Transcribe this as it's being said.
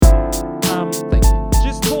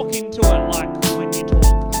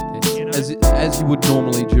you would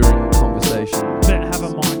normally during a conversation. But have a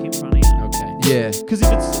mic in front of you. Okay. Yeah. Because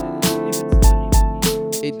if it's like,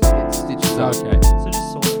 It stitches up. Okay. so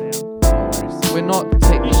just sort it out. No worries. We're not You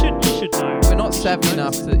technically. should know. We're not You should savvy know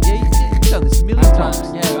enough this. to. Yeah, you've done this a million times.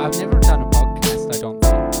 I've never done a podcast, I don't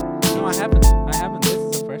think. No, I haven't. This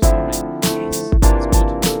is the first for me. Yes. It's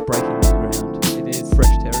good. Breaking new ground. It is.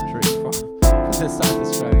 Fresh territory. For the South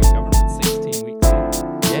Australian government, 16 weeks in.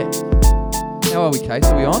 Yeah. How are we, Case?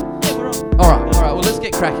 Are we on? Yeah, we're on. All right. Well, let's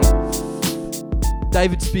get cracking.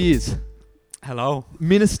 David Spears, Hello.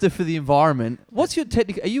 Minister for the Environment. What's your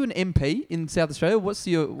technical? Are you an MP in South Australia? What are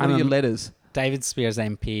your letters? David Spears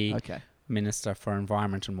MP, Okay. Minister for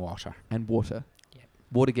Environment and Water. And water. Yep.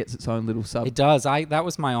 Water gets its own little sub. It does. That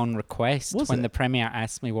was my own request. Was when it? the Premier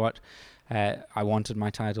asked me what I wanted my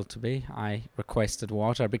title to be, I requested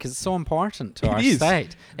water because it's so important to It our is.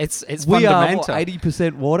 state. It's We are fundamental.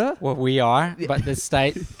 80% water. Well, we are, but the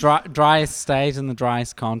state, driest state and the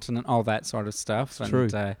driest continent, all that sort of stuff. It's and true.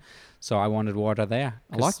 So I wanted water there.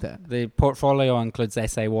 I like 'cause that. The portfolio includes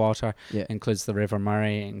SA Water, Yeah. includes the River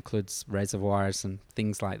Murray, includes reservoirs and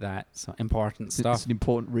things like that. So important It's stuff. an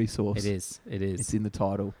important resource. It is. It's in the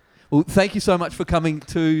title. Well, thank you so much for coming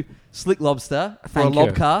to Slick Lobster for Thank a you.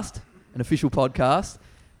 Lobcast, an official podcast.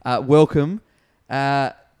 Welcome.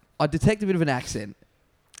 I detect a bit of an accent.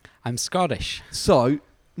 I'm Scottish. So,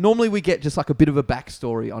 normally we get just like a bit of a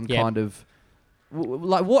backstory on Yep. kind of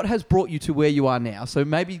like what has brought you to where you are now. So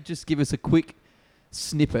maybe just give us a quick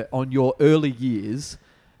snippet on your early years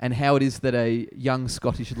and how it is that a young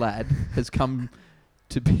Scottish lad has come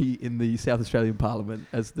to be in the South Australian Parliament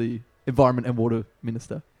as the Environment and Water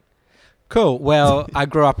Minister. Cool. Well, I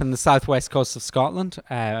grew up in the southwest coast of Scotland.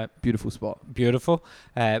 Beautiful spot. Beautiful.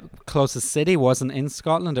 Closest city wasn't in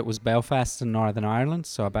Scotland. It was Belfast in Northern Ireland,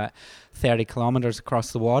 so about 30 kilometres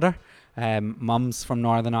across the water. Mum's from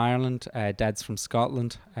Northern Ireland, dad's from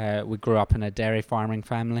Scotland. We grew up in a dairy farming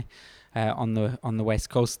family on the west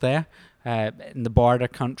coast there. In the border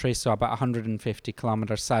country, so about 150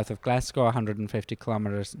 kilometres south of Glasgow, 150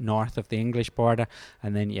 kilometres north of the English border,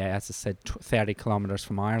 and then, as I said, 30 kilometres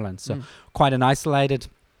from Ireland. So quite an isolated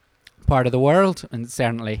part of the world, and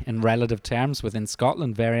certainly in relative terms within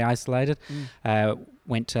Scotland, very isolated.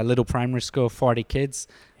 Went to a little primary school, 40 kids,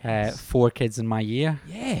 4 kids in my year.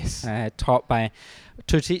 Yes. Taught by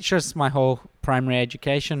 2 teachers my whole primary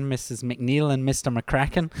education, Mrs. McNeil and Mr.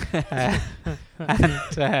 McCracken.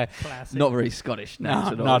 Classic. Not very Scottish names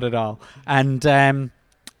at all. Not at all. And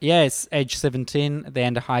it's age 17, at the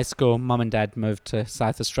end of high school, Mum and Dad moved to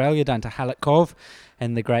South Australia, down to Hallett Cove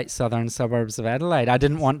in the great southern suburbs of Adelaide. I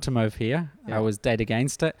didn't want to move here. Yeah. I was dead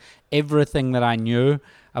against it. Everything that I knew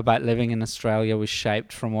about living in Australia was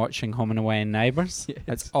shaped from watching Home and Away and Neighbours. Yes.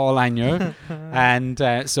 That's all I knew. And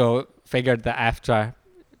so figured that after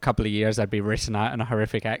couple of years I'd be written out in a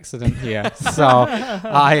horrific accident here. So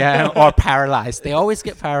or paralyzed. They always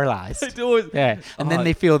get paralyzed. Yeah. And then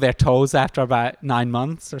they feel their toes after about 9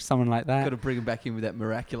 months or something like that. Got to bring him back in with that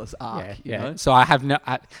miraculous arc. You know? So I have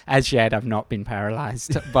as yet I've not been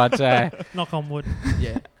paralyzed, but Knock on wood.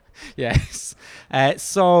 Yeah. yes. I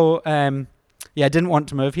didn't want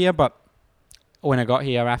to move here, but when I got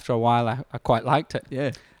here after a while I quite liked it.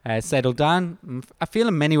 Yeah. Settled down. I feel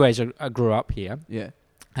in many ways I grew up here. Yeah.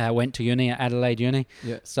 Went to uni at Adelaide Uni,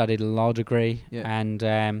 studied a law degree, and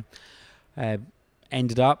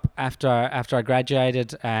ended up after I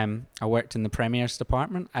graduated. I worked in the Premier's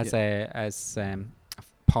department as a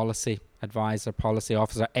policy advisor, policy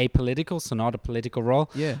officer, apolitical, so not a political role.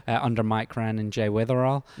 Under Mike Rann and Jay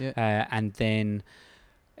Witherall, and then.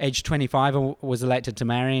 Age 25, I was elected to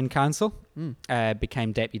Marion Council.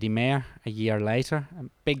 Became deputy mayor a year later. A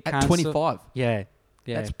big At council. 25. Yeah.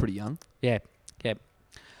 That's pretty young. Yeah.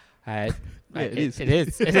 It is.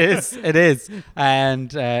 It is.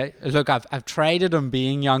 And look, I've traded on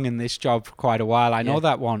being young in this job for quite a while. I know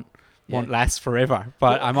that won't last forever,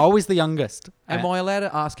 but I'm always the youngest. Am I allowed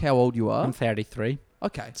to ask how old you are? I'm 33.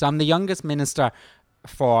 Okay. So I'm the youngest minister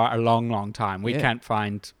for a long, long time. We can't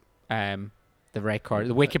find the record.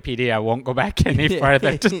 The Wikipedia won't go back any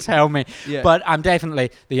further to tell me. But I'm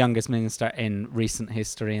definitely the youngest minister in recent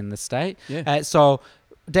history in the state. So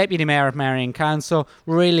Deputy Mayor of Marion Council,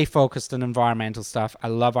 really focused on environmental stuff. I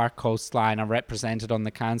love our coastline. I represented on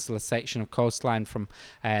the council a section of coastline from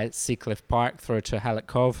Seacliff Park through to Hallett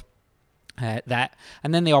Cove. That,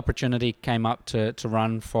 and then the opportunity came up to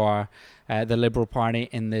run for the Liberal Party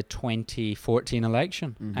in the 2014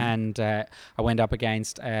 election, and I went up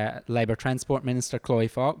against Labour Transport Minister Chloe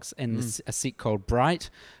Fox in a seat called Bright,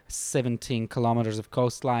 17 kilometres of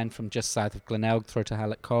coastline from just south of Glenelg through to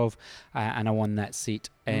Hallock Cove, and I won that seat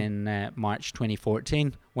in March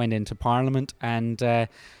 2014. Went into Parliament, and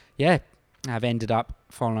I've ended up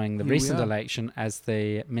following the recent election as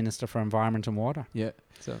the Minister for Environment and Water. Yeah.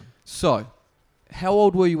 So, how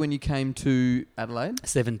old were you when you came to Adelaide?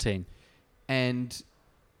 17. And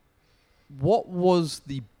what was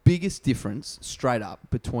the biggest difference, straight up,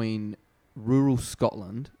 between rural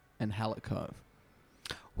Scotland and Hallock Cove?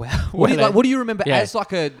 What do you remember as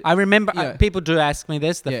like a... I remember, Yeah. people do ask me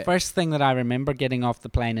this, the Yeah. first thing that I remember getting off the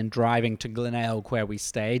plane and driving to Glenelg, where we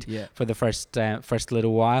stayed Yeah. for the first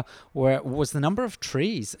little while, was the number of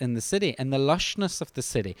trees in the city and the lushness of the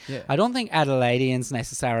city. Yeah. I don't think Adelaideans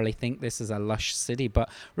necessarily think this is a lush city, but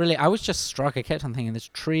really I was just struck. I kept on thinking there's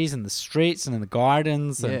trees in the streets and in the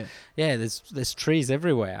gardens, and there's trees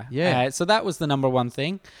everywhere. Yeah. So that was the number one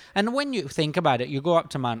thing. And when you think about it, you go up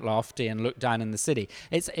to Mount Lofty and look down in the city.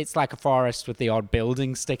 It's like a forest with the odd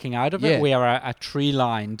building sticking out of it. Yeah. We are a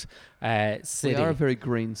tree-lined city. We are a very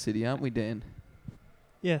green city, aren't we, Dan?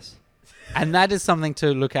 Yes. And that is something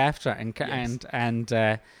to look after, and Yes.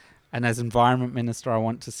 and as Environment Minister, I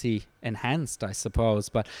want to see enhanced, I suppose.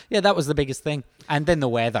 But yeah, that was the biggest thing. And then the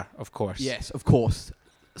weather, of course. Yes, of course.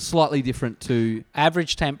 Slightly different to...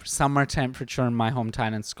 Average summer temperature in my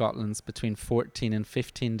hometown in Scotland's between 14 and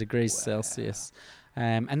 15 degrees Celsius.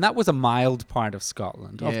 And that was a mild part of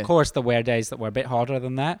Scotland. Yeah. Of course, there were days that were a bit hotter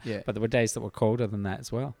than that, Yeah. but there were days that were colder than that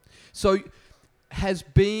as well. So, has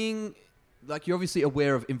being... Like, you're obviously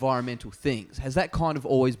aware of environmental things. Has that kind of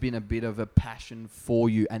always been a bit of a passion for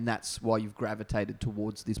you, and that's why you've gravitated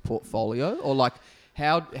towards this portfolio? Or, like,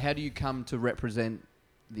 how do you come to represent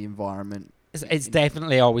the environment? It's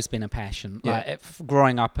definitely always been a passion. Yeah. Like,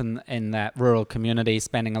 growing up in that rural community,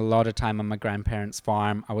 spending a lot of time on my grandparents'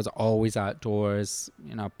 farm, I was always outdoors,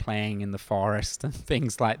 playing in the forest and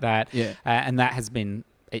things like that. Yeah. And that has been...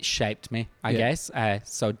 It shaped me, I Yeah. guess.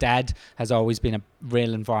 So Dad has always been a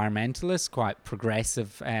real environmentalist, quite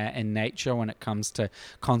progressive in nature when it comes to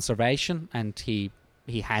conservation, and he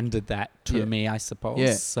handed that to me, I suppose.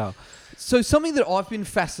 Yeah. So something that I've been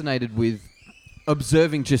fascinated with,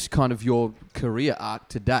 observing just kind of your career arc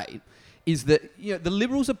to date, is that the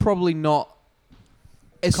Liberals are probably not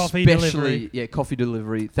Coffee especially delivery. coffee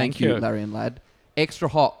delivery. Thank you. you, Larry and Lad. Extra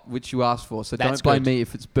hot, which you asked for, so That's don't blame good. me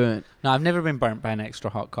if it's burnt. No, I've never been burnt by an extra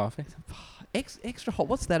hot coffee. Extra hot.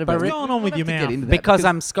 What's that about? What's going on with your mouth? Because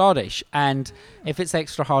I'm Scottish, and if it's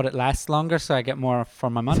extra hot, it lasts longer, so I get more for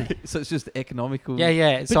my money. So it's just economical.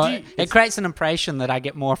 Yeah. So do you- it creates an impression that I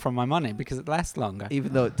get more for my money because it lasts longer.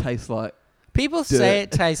 Even though it tastes like. People say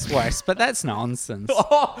it tastes worse, but that's nonsense.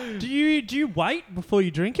 Do you wait before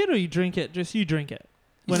you drink it, or you drink it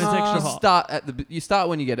when it's extra No. hot? You start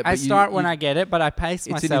when you get it. I But start when I get it, but I pace It's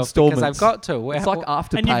in myself because installments. I've got to. It's like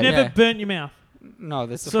afterpay. And you've never Yeah. burnt your mouth. No,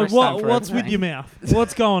 this is the So first time for what's with everything. your mouth?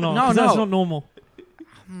 What's going on? No, 'Cause that's no. not normal.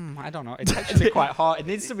 I don't know. It's actually quite hot. It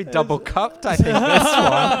needs to be double cupped, I think,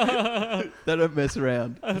 this one. They don't mess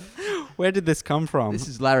around. Where did this come from? This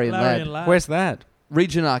is Larry and Larry Lad. and Lad. Where's that?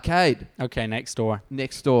 Region Arcade Okay, next door.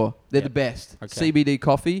 next door. They're Yep. the best. Okay. CBD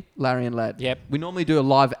coffee, Larry and Lad. Yep. We normally do a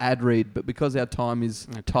live ad read, but because our time is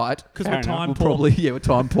tight, Because Fair we're enough. time we'll poor. probably we're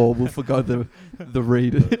time poor. We'll forgo the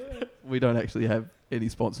read. We don't actually have any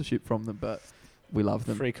sponsorship from them, but we love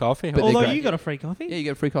them. Free coffee. But they're Although great. you got a free coffee. Yeah, you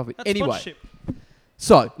get free coffee. That's Anyway, sponsorship.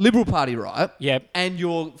 so Liberal Party, right? Yep. And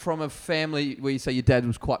you're from a family where you say your dad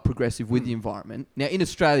was quite progressive with the environment. Now, in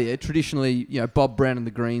Australia, traditionally, Bob Brown and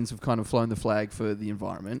the Greens have kind of flown the flag for the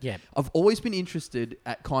environment. Yep. I've always been interested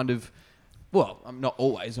at kind of, well, I'm not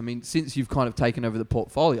always. I mean, since you've kind of taken over the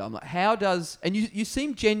portfolio, I'm like, how does, and you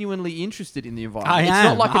seem genuinely interested in the environment. I It's am,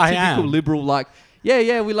 not like a I typical am. Liberal, like,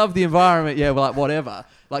 yeah, we love the environment. Yeah, we're like, whatever.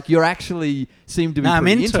 Like, you actually seem to be No, I'm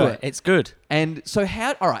pretty into it. It's good. And so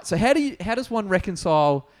how does one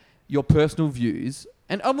reconcile your personal views?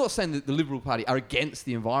 And I'm not saying that the Liberal Party are against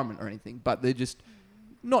the environment or anything, but they're just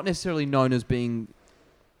not necessarily known as being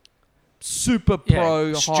super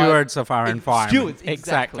pro stewards of our environment. Stewards, exactly.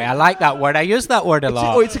 exactly. I like that word. I use that word a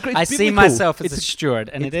lot. I see biblical. myself as It's a steward,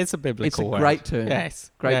 and it is a biblical It's a word. great term.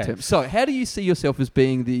 Yes. Great yeah. term. So how do you see yourself as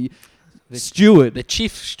being the steward, The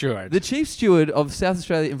chief steward. the chief steward of South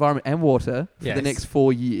Australia Environment and Water for the Yes. next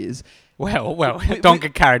 4 years? well, we- don't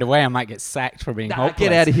get carried away. I might get sacked for being Nah, hopeless.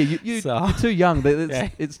 get out of here. You're So- too young. Yeah.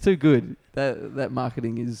 It's too good. That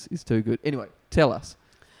marketing is too good. Anyway, tell us.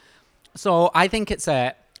 So I think it's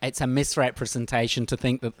it's a misrepresentation to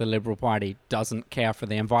think that the Liberal Party doesn't care for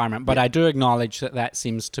the environment. But I do acknowledge that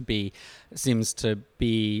seems to be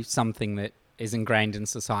something that is ingrained in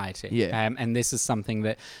society. Yeah. And this is something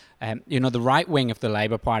that, the right wing of the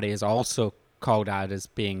Labour Party is also called out as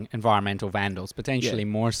being environmental vandals, potentially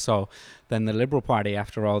more so than the Liberal Party.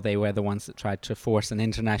 After all, they were the ones that tried to force an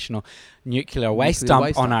international nuclear waste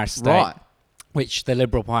dump on our state. Right. Which the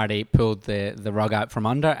Liberal Party pulled the rug out from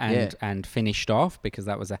under and finished off because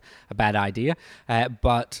that was a bad idea.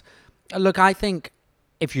 But look, I think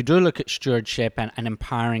if you do look at stewardship and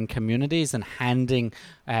empowering communities and handing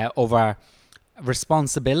over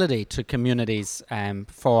responsibility to communities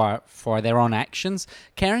for their own actions,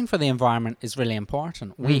 caring for the environment is really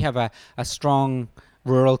important. We have a strong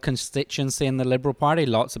rural constituency in the Liberal Party.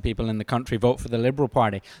 Lots of people in the country vote for the Liberal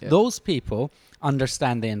Party. Yeah. Those people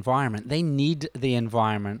understand the environment. They need the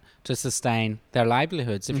environment to sustain their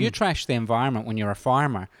livelihoods. If you trash the environment when you're a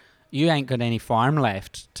farmer, you ain't got any farm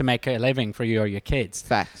left to make a living for you or your kids.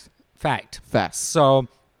 Fact. So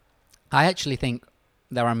I actually think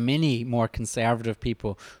there are many more conservative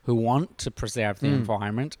people who want to preserve the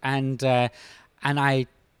environment, and I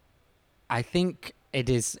think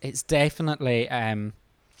it's definitely a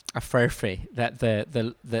furphy that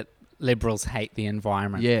the Liberals hate the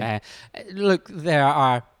environment. Yeah. Look, there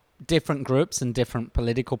are different groups and different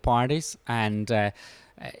political parties, and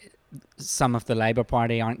some of the Labour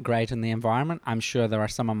Party aren't great in the environment. I'm sure there are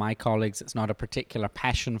some of my colleagues it's not a particular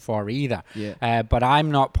passion for either. Yeah. But I'm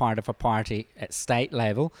not part of a party at state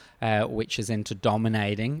level which is into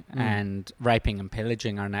dominating and raping and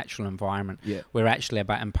pillaging our natural environment. Yeah. We're actually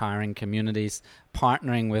about empowering communities,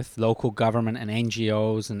 partnering with local government and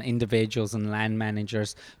NGOs and individuals and land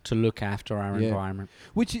managers to look after our environment.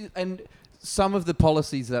 And some of the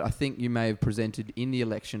policies that I think you may have presented in the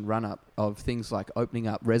election run-up of things like opening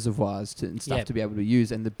up reservoirs and stuff to be able to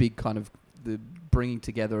use, and the big kind of the bringing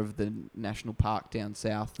together of the national park down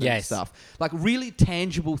south and stuff. Like really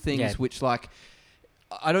tangible things which like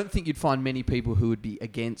I don't think you'd find many people who would be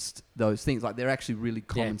against those things. Like they're actually really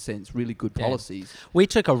common sense, really good policies. We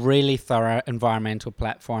took a really thorough environmental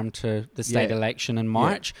platform to the state election in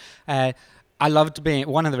March. I loved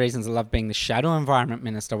one of the reasons I loved being the shadow environment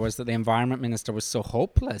minister was that the environment minister was so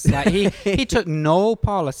hopeless. Like he took no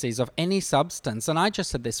policies of any substance, and I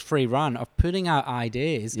just had this free run of putting out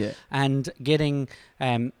ideas and getting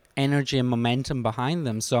energy and momentum behind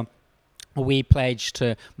them. So we pledged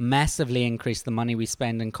to massively increase the money we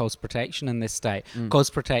spend in coast protection in this state.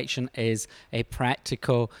 Coast protection is a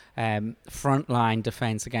practical frontline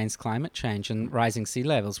defence against climate change and rising sea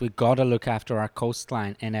levels. We've got to look after our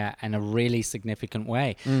coastline in a really significant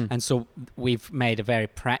way. And so we've made a very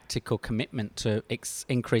practical commitment to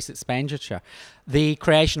increase expenditure. The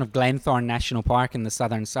creation of Glenthorne National Park in the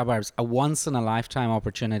southern suburbs, a once-in-a-lifetime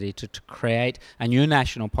opportunity to create a new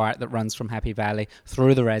national park that runs from Happy Valley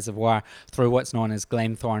through the reservoir, through what's known as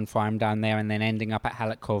Glenthorne Farm down there, and then ending up at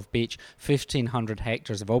Halleck Cove Beach. 1,500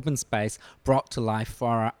 hectares of open space brought to life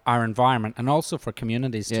for our environment and also for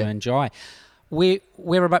communities to enjoy.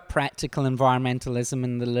 We're about practical environmentalism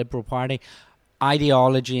in the Liberal Party.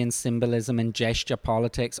 Ideology and symbolism and gesture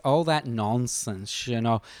politics, all that nonsense,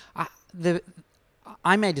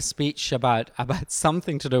 I made a speech about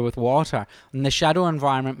something to do with water, and the shadow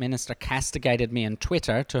environment minister castigated me on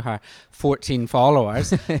Twitter to her 14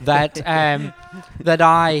 followers that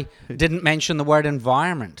I didn't mention the word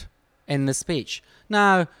environment in the speech.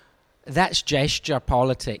 Now, that's gesture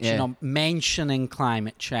politics, mentioning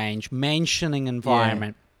climate change, mentioning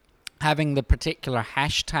environment. Having the particular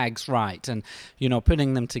hashtags right and,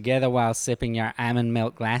 putting them together while sipping your almond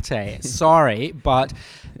milk latte. Sorry, but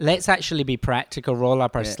let's actually be practical, roll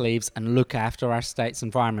up our sleeves and look after our state's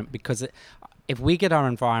environment, because if we get our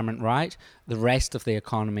environment right, the rest of the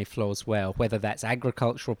economy flows well, whether that's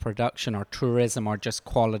agricultural production or tourism or just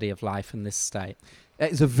quality of life in this state.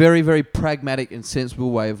 It's a very, very pragmatic and sensible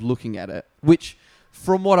way of looking at it, which,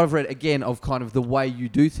 from what I've read, again, of kind of the way you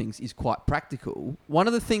do things is quite practical. One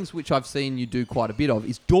of the things which I've seen you do quite a bit of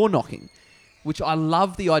is door knocking, which I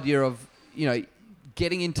love the idea of,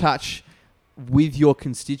 getting in touch with your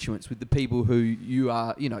constituents, with the people who you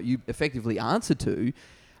are, you effectively answer to.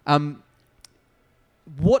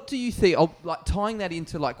 What do you think, tying that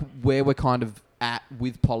into where we're kind of at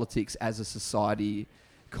with politics as a society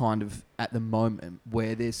kind of at the moment,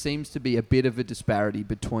 where there seems to be a bit of a disparity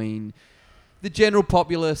between the general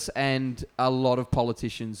populace and a lot of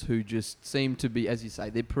politicians who just seem to be, as you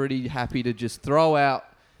say, they're pretty happy to just throw out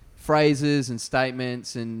phrases and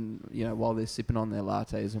statements and, while they're sipping on their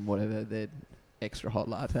lattes and whatever, their extra hot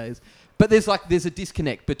lattes. But there's a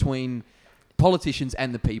disconnect between politicians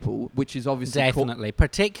and the people, which is obviously Definitely,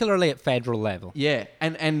 particularly at federal level. yeah,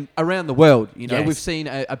 and around the world, Yes. we've seen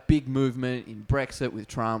a big movement in Brexit with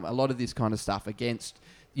Trump, a lot of this kind of stuff against,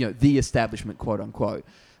 the establishment, quote unquote.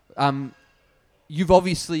 You've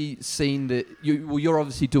obviously seen that you're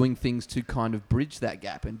obviously doing things to kind of bridge that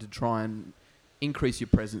gap and to try and increase your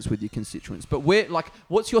presence with your constituents. But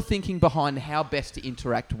what's your thinking behind how best to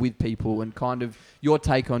interact with people and kind of your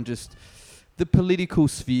take on just the political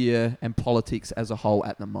sphere and politics as a whole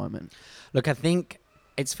at the moment? Look, I think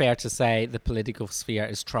it's fair to say the political sphere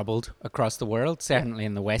is troubled across the world, certainly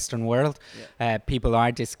in the Western world. Yeah. People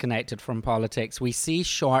are disconnected from politics. We see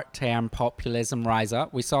short-term populism rise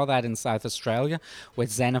up. We saw that in South Australia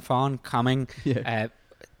with Xenophon coming. Yeah.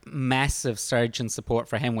 Massive surge in support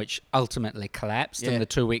for him, which ultimately collapsed in the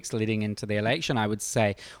 2 weeks leading into the election. I would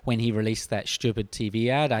say when he released that stupid TV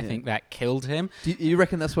ad, I think that killed him. Do you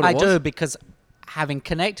reckon that's what it was? I do, because having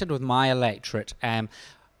connected with my electorate,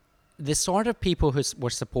 the sort of people who were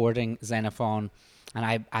supporting Xenophon,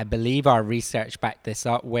 and I believe our research backed this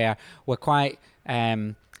up, were quite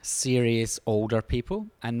serious older people,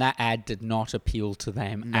 and that ad did not appeal to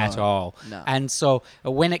them at all. No. And so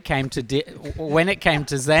when it came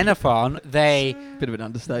to Xenophon, they bit of an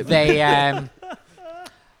understatement.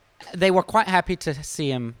 they were quite happy to see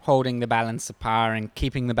him holding the balance of power and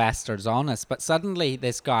keeping the bastards honest. But suddenly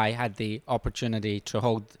this guy had the opportunity to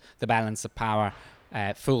hold the balance of power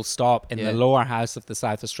full stop in the lower house of the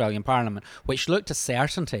South Australian Parliament, which looked to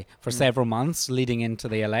certainty for several months leading into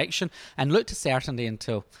the election, and looked to certainty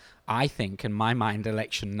until, I think, in my mind,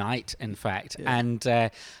 election night, in fact. Yeah.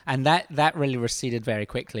 And that really receded very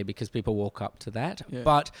quickly because people woke up to that. Yeah.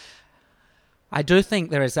 But I do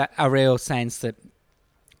think there is a real sense that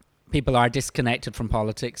people are disconnected from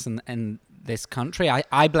politics in this country.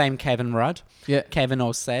 I blame Kevin Rudd. Yeah.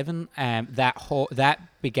 Kevin 07. That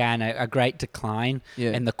began a great decline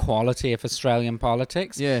in the quality of Australian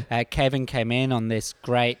politics. Yeah. Kevin came in on this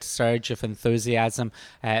great surge of enthusiasm,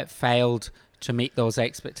 failed to meet those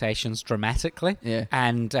expectations dramatically. Yeah.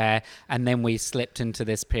 And then we slipped into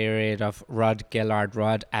this period of Rudd, Gillard,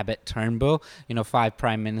 Rudd, Abbott, Turnbull, 5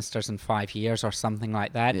 prime ministers in 5 years or something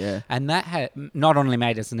like that. Yeah. And that not only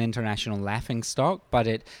made us an international laughingstock, but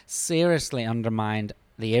it seriously undermined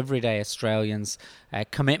the everyday Australians'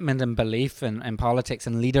 commitment and belief in politics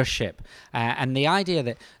and leadership. And the idea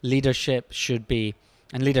that leadership should be,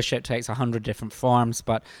 and leadership takes 100 different forms,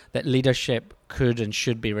 but that leadership could and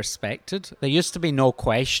should be respected. There used to be no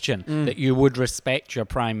question that you would respect your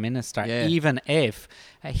Prime Minister, even if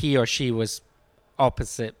he or she was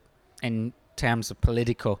opposite in terms of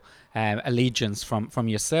political allegiance from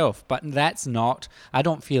yourself. But that's not, I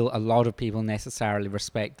don't feel a lot of people necessarily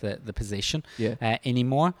respect the position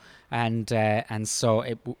anymore. And so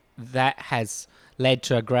that has led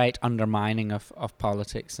to a great undermining of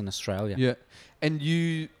politics in Australia. Yeah.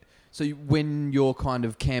 And so when you're kind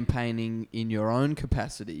of campaigning in your own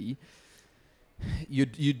capacity, you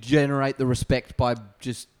generate the respect by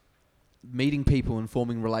just meeting people and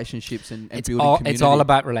forming relationships and building community. It's all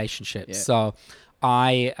about relationships. Yeah. So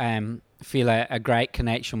I feel a great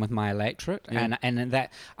connection with my electorate, and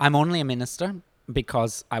that I'm only a minister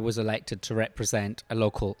because I was elected to represent a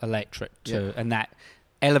local electorate too, and that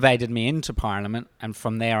elevated me into Parliament, and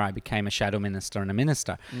from there I became a shadow minister and a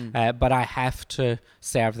minister. But I have to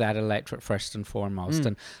serve that electorate first and foremost.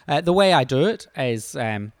 And the way I do it is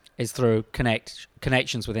through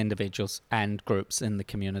connections with individuals and groups in the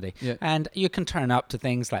community. Yeah. And you can turn up to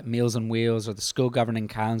things like Meals on Wheels or the School Governing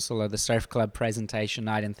Council or the Surf Club presentation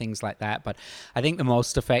night and things like that. But I think the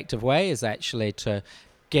most effective way is actually to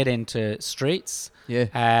get into streets,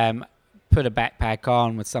 put a backpack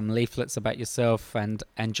on with some leaflets about yourself and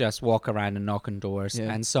just walk around and knock on doors.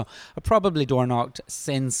 Yeah. And so I probably door knocked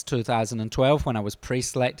since 2012 when I was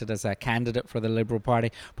pre-selected as a candidate for the Liberal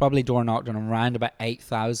Party, probably door knocked on around about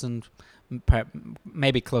 8,000,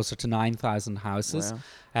 maybe closer to 9,000 houses.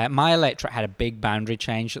 Wow. My electorate had a big boundary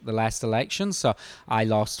change at the last election, so I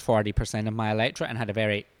lost 40% of my electorate and had a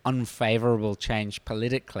very unfavourable change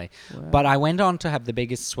politically. Wow. But I went on to have the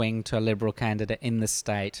biggest swing to a Liberal candidate in the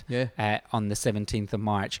state on the 17th of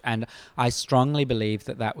March, and I strongly believe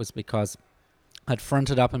that was because I'd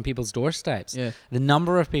fronted up on people's doorsteps. Yeah. The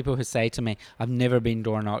number of people who say to me, I've never been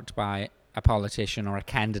door knocked by a politician or a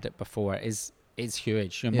candidate before is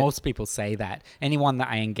huge. Most people say that. Anyone that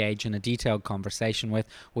I engage in a detailed conversation with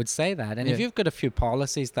would say that. And if you've got a few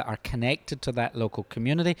policies that are connected to that local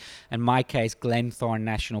community, in my case, Glenthorne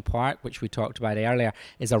National Park, which we talked about earlier,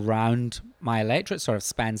 is around my electorate, sort of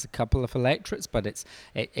spans a couple of electorates, but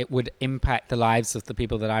it would impact the lives of the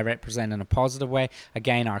people that I represent in a positive way.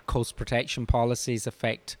 Again, our coast protection policies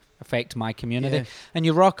affect affect my community. Yeah. And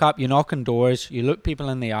you rock up, you knock on doors, you look people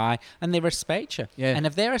in the eye, and they respect you. Yeah. And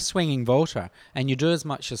if they're a swinging voter and you do as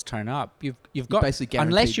much as turn up, you've got, basically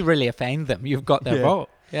unless guaranteed. you really offend them, you've got their Yeah. vote.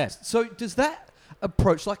 Yes. So does that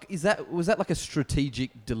approach, like, was that like a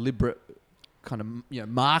strategic, deliberate kind of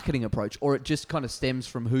marketing approach, or it just kind of stems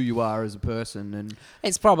from who you are as a person? And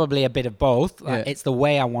It's probably a bit of both. Like, Yeah. it's the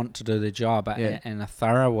way I want to do the job Yeah. in a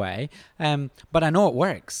thorough way. But I know it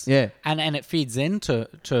works. yeah, And it feeds into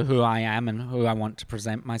who I am and who I want to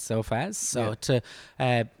present myself as. So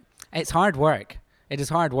it's hard work. It is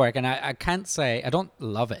hard work, and I can't say I don't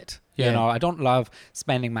love it. You know, I don't love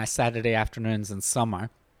spending my Saturday afternoons in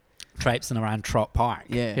summer traipsing around Trott Park,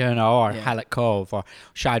 or Hallett Cove or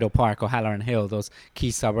Shido Park or Halloran Hill, those key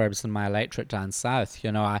suburbs in my electorate down south.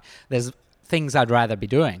 There's things I'd rather be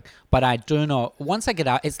doing, but I do know once I get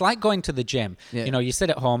out, it's like going to the gym. Yeah. You sit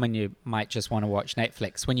at home and you might just want to watch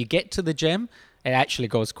Netflix. When you get to the gym, it actually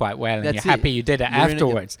goes quite well, and That's you're it. happy you did it You're in it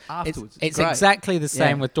afterwards. afterwards. It's Great. exactly the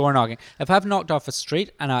same Yeah. with door knocking. If I've knocked off a street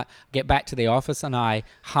and I get back to the office and I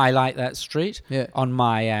highlight that street Yeah. on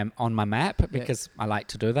my map, because I like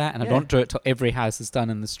to do that, and I Yeah. don't do it till every house is done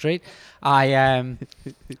in the street. I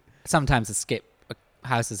sometimes I skip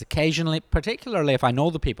houses occasionally, particularly if I know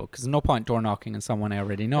the people, because there's no point door knocking on someone I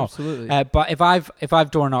already know. Absolutely. But if I've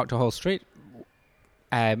door knocked a whole street,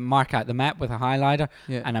 mark out the map with a highlighter,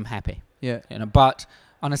 Yeah. and I'm happy. Yeah. But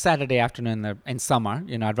on a Saturday afternoon in summer,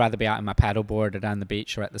 I'd rather be out on my paddleboard or down the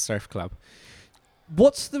beach or at the surf club.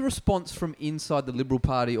 What's the response from inside the Liberal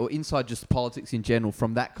Party or inside just politics in general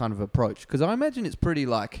from that kind of approach? Because I imagine it's pretty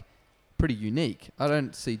unique. I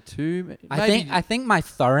don't see too many. I think my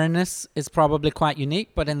thoroughness is probably quite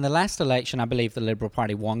unique, but in the last election, I believe the Liberal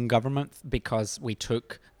Party won government because we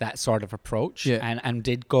took that sort of approach and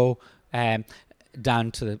did go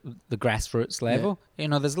down to the grassroots level.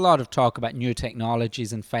 There's a lot of talk about new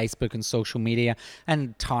technologies and Facebook and social media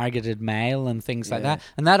and targeted mail and things like that,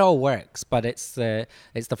 and that all works. But it's the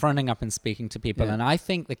fronting up and speaking to people, and I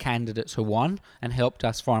think the candidates who won and helped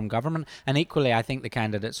us form government, and equally I think the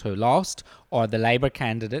candidates who lost, or the Labour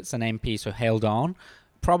candidates and MPs who held on,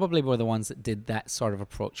 probably were the ones that did that sort of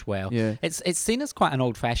approach well. Yeah. It's seen as quite an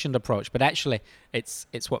old-fashioned approach, but actually it's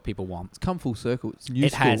what people want. It's come full circle. It's new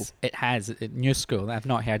school. It has. New school. I've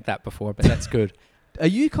not heard that before, but that's good. Are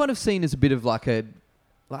you kind of seen as a bit of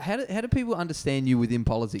how do people understand you within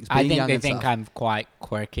politics? I being think young they and think stuff? I'm quite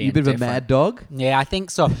quirky. You're a bit of a different. mad dog? Yeah, I think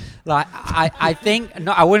so. I think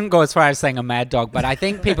no, I wouldn't go as far as saying a mad dog, but I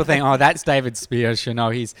think people think, oh, that's David Spears. He's a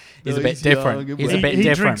bit he's different. young, He's a bit he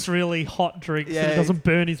different. drinks really hot drinks so Yeah. it doesn't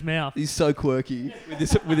burn his mouth. He's so quirky with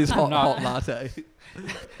his hot not. latte.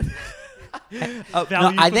 No,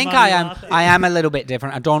 Value I for think money I am. latte. I am a little bit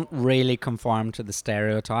different. I don't really conform to the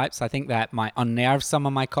stereotypes. I think that might unnerve some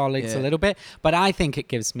of my colleagues a Yeah. little bit, but I think it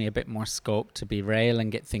gives me a bit more scope to be real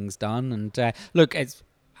and get things done. And look,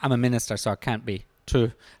 I'm a minister, so I can't be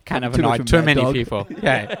too Too much annoyed of a too mad many dog. people.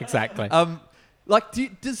 Yeah, exactly.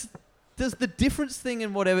 Does the difference thing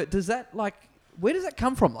and whatever, does that where does that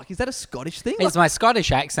come from? Is that a Scottish thing? It's my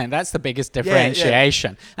Scottish accent. That's the biggest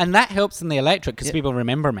differentiation. And that helps in the electorate because people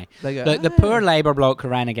remember me. They go, The poor Labour bloke who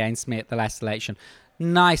ran against me at the last election,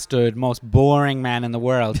 nice dude, most boring man in the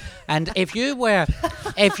world. And if you were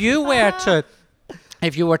to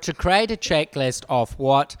create a checklist of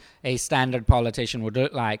what a standard politician would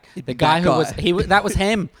look like, the guy that was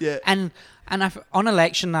him. Yeah. And on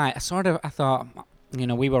election night, I thought,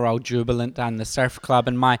 we were all jubilant down the surf club,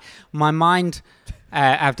 and my mind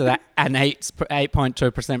after that, an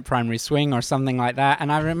 8.2% primary swing or something like that, and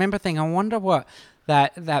I remember thinking, I wonder what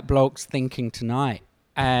that bloke's thinking tonight,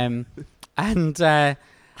 and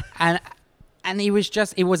he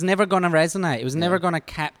was never going to resonate. It was never going to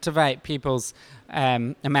captivate people's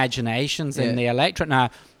imaginations in the electorate.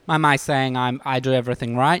 Now, am I saying I do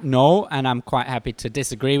everything right? No, and I'm quite happy to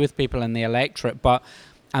disagree with people in the electorate, but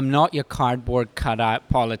I'm not your cardboard cutout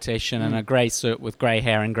politician in a grey suit with grey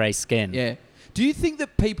hair and grey skin. Yeah. Do you think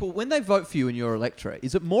that people, when they vote for you in your electorate,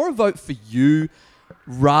 is it more a vote for you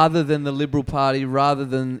rather than the Liberal Party, rather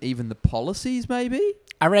than even the policies, maybe?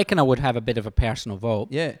 I reckon I would have a bit of a personal vote.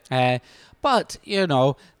 Yeah. But,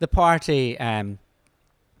 the party, at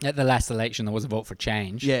the last election, there was a vote for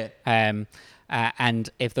change. Yeah. And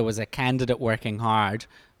if there was a candidate working hard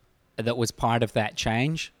that was part of that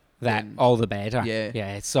change, that all the better.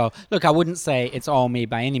 Yeah. So, look, I wouldn't say it's all me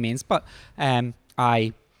by any means, but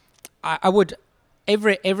I would.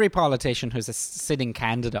 Every politician who's a sitting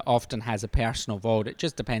candidate often has a personal vote. It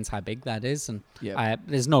just depends how big that is, and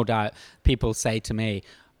there's no doubt people say to me,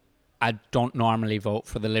 "I don't normally vote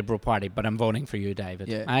for the Liberal Party, but I'm voting for you, David."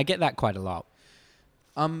 Yeah. And I get that quite a lot.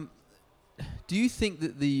 Do you think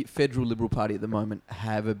that the Federal Liberal Party at the moment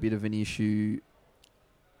have a bit of an issue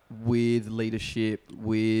with leadership,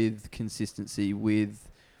 with consistency, with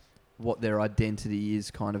what their identity is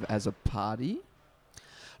kind of as a party?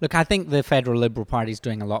 Look, I think the Federal Liberal Party is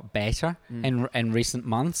doing a lot better in recent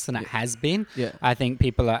months than it has been. Yeah. I think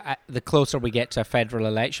people are, the closer we get to a federal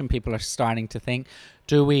election, people are starting to think,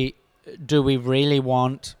 do we really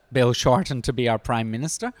want Bill Shorten to be our Prime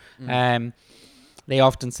Minister? They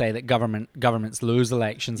often say that governments lose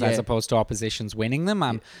elections as opposed to oppositions winning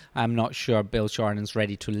them. I'm not sure Bill Shorten's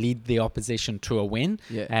ready to lead the opposition to a win.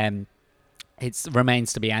 It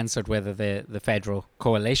remains to be answered whether the federal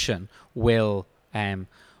coalition will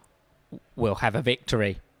have a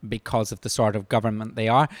victory because of the sort of government they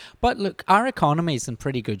are. But look, our economy is in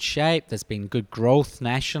pretty good shape. There's been good growth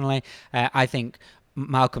nationally. I think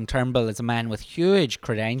Malcolm Turnbull is a man with huge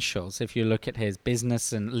credentials. If you look at his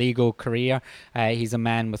business and legal career, he's a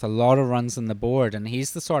man with a lot of runs on the board, and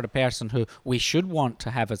he's the sort of person who we should want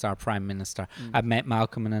to have as our Prime Minister. I've met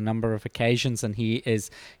Malcolm on a number of occasions, and he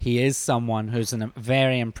is someone who's a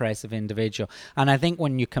very impressive individual. And I think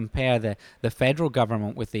when you compare the federal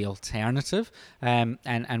government with the alternative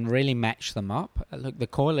and really match them up, look, the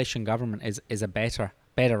coalition government is a better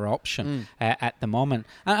option at the moment.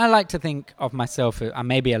 And I like to think of myself, I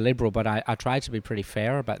may be a liberal, but I try to be pretty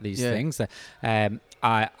fair about these things.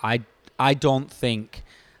 I don't think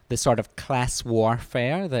the sort of class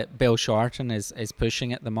warfare that Bill Shorten is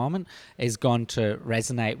pushing at the moment is going to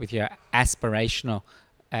resonate with your aspirational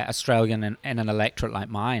Australian in an electorate like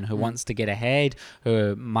mine who wants to get ahead,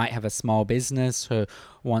 who might have a small business, who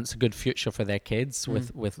wants a good future for their kids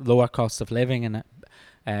with lower cost of living and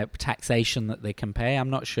taxation that they can pay.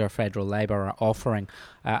 I'm not sure Federal Labor are offering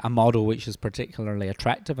a model which is particularly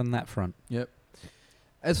attractive on that front. Yep.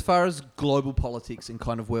 As far as global politics and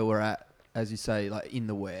kind of where we're at, as you say, like in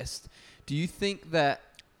the West, do you think that,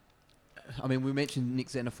 I mean, we mentioned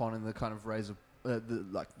Nick Xenophon and the kind of rise of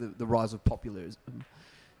the rise of populism.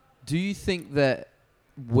 Do you think that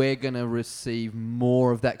we're going to receive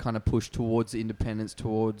more of that kind of push towards independence,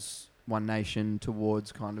 towards one nation,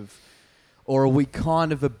 towards kind of, or are we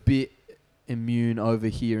kind of a bit immune over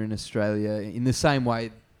here in Australia in the same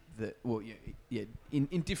way that, well,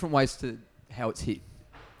 in different ways to how it's hit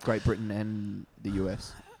Great Britain and the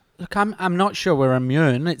US? Look, I'm not sure we're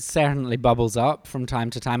immune. It certainly bubbles up from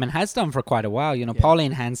time to time and has done for quite a while. You know,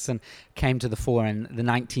 Pauline Hanson came to the fore in the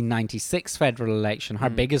 1996 federal election. Her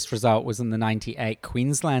biggest result was in the 98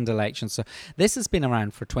 Queensland election. So this has been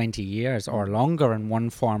around for 20 years or longer in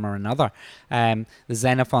one form or another. The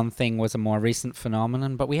Xenophon thing was a more recent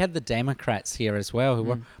phenomenon, but we had the Democrats here as well, who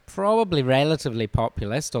were probably relatively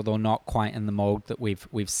populist, although not quite in the mode that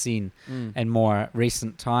we've seen in more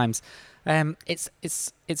recent times.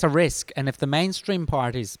 It's a risk, and if the mainstream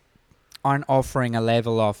parties aren't offering a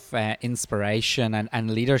level of inspiration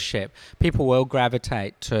and leadership, people will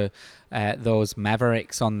gravitate to those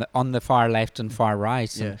mavericks on the far left and far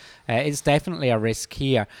right. And, it's definitely a risk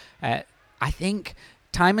here. I think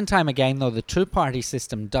time and time again, though, the two-party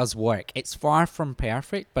system does work. It's far from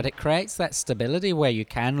perfect, but it creates that stability where you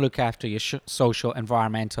can look after your social,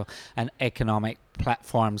 environmental, and economic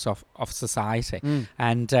platforms of society.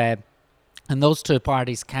 And those two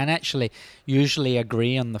parties can actually usually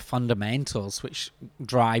agree on the fundamentals which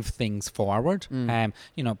drive things forward.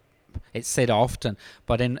 You know, it's said often,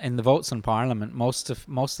 but in the votes in Parliament, most of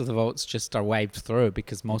the votes just are waved through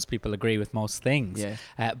because most people agree with most things.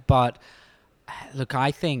 But look,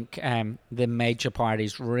 I think the major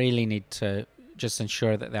parties really need to just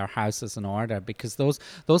ensure that their house is in order, because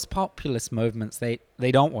those populist movements, they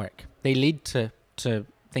don't work. They lead to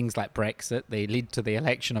things like Brexit. They lead to the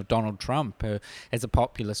election of Donald Trump, who is a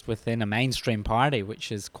populist within a mainstream party, which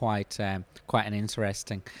is quite an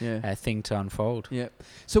interesting thing to unfold. Yeah.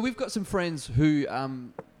 So we've got some friends who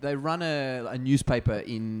they run a newspaper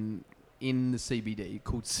in the CBD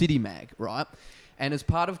called City Mag, right? And as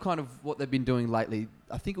part of kind of what they've been doing lately,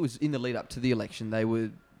 I think it was in the lead up to the election, they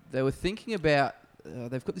were thinking about.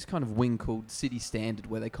 They've got this kind of wing called City Standard,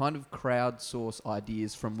 where they kind of crowdsource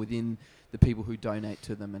ideas from within the people who donate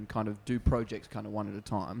to them and kind of do projects kind of one at a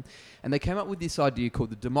time. And they came up with this idea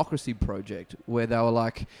called the Democracy Project, where they were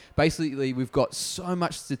like, basically, we've got so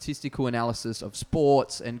much statistical analysis of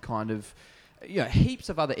sports and kind of, you know, heaps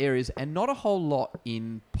of other areas, and not a whole lot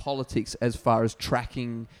in politics as far as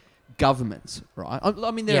tracking governments, right?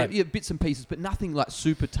 I mean, there are bits and pieces, but nothing like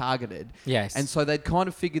super targeted. Yes. And so they'd kind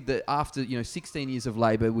of figured that after, 16 years of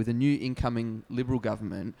Labor with a new incoming Liberal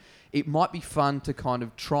government, it might be fun to kind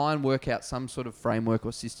of try and work out some sort of framework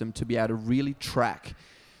or system to be able to really track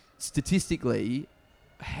statistically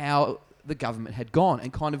how the government had gone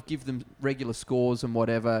and kind of give them regular scores and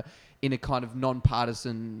whatever in a kind of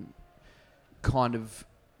non-partisan kind of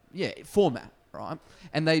format, right?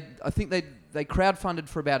 And I think they crowdfunded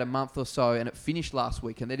for about a month or so, and it finished last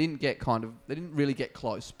week, and they didn't really get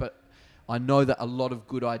close, but I know that a lot of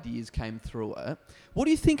good ideas came through it. What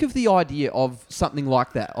do you think of the idea of something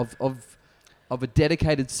like that, of a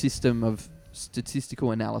dedicated system of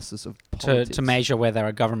statistical analysis of politics? To measure whether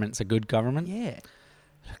a government's a good government? Yeah.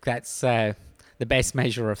 Look, that's the best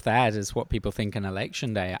measure of that is what people think on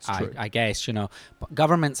election day. I guess, but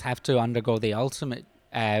governments have to undergo the ultimate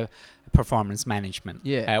performance management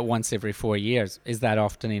once every 4 years. Is that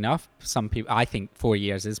often enough? Some people, I think 4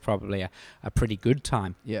 years is probably a pretty good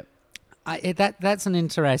time. Yeah. That's an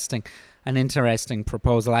interesting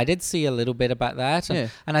proposal. I did see a little bit about that,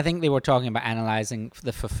 and I think they were talking about analysing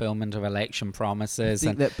the fulfilment of election promises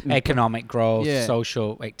and economic growth,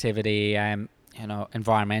 social activity,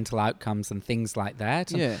 environmental outcomes and things like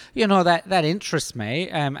that. And, that interests me.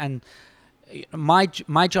 And my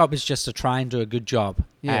job is just to try and do a good job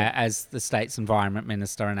as the state's environment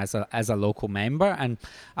minister and as a local member. And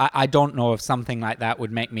I don't know if something like that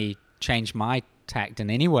would make me change my tact in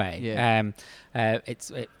any way.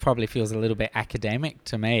 It probably feels a little bit academic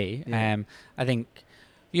to me. I think,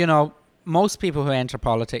 most people who enter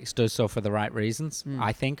politics do so for the right reasons,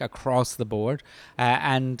 I think, across the board.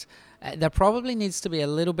 And there probably needs to be a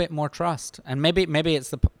little bit more trust. And maybe it's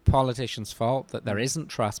the politicians' fault that there isn't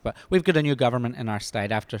trust, but we've got a new government in our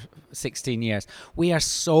state after 16 years. We are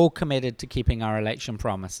so committed to keeping our election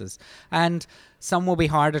promises. And some will be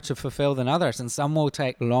harder to fulfill than others, and some will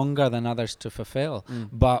take longer than others to fulfill.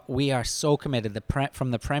 But we are so committed, from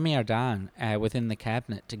the Premier down within the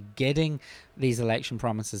Cabinet, to getting these election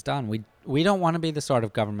promises done. We don't want to be the sort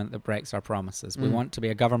of government that breaks our promises. We want to be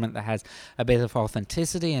a government that has a bit of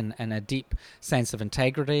authenticity and a deep sense of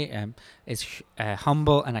integrity, is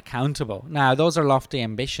humble and accountable. Now, those are lofty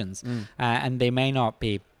ambitions, and they may not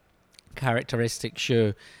be characteristics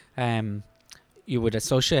you would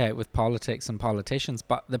associate with politics and politicians,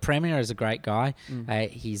 but the Premier is a great guy.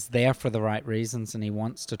 He's there for the right reasons, and he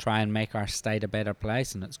wants to try and make our state a better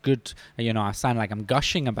place. And it's good, I sound like I'm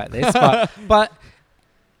gushing about this, but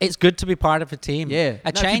it's good to be part of a team.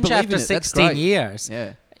 A change after 16 years.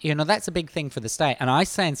 That's a big thing for the state, and I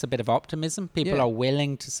sense a bit of optimism. People are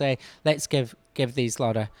willing to say, let's give these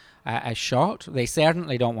lot a shot. They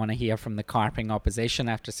certainly don't want to hear from the carping opposition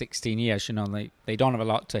after 16 years. They don't have a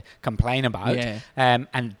lot to complain about.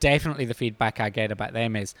 And definitely the feedback I get about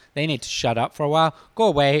them is they need to shut up for a while, go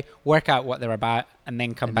away, work out what they're about, and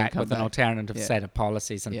then come back with an alternative set of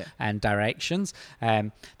policies and directions.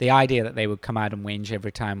 The idea that they would come out and whinge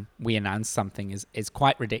every time we announce something is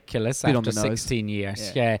quite ridiculous after 16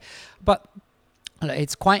 years. But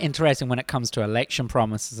it's quite interesting when it comes to election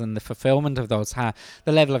promises and the fulfillment of those,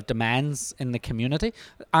 the level of demands in the community.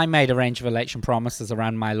 I made a range of election promises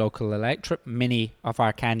around my local electorate. Many of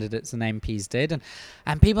our candidates and MPs did.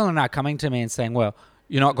 And people are now coming to me and saying, well,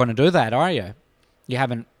 you're not going to do that, are you? You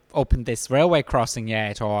haven't opened this railway crossing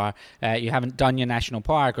yet, or you haven't done your national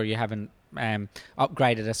park, or you haven't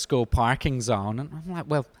upgraded a school parking zone. And I'm like,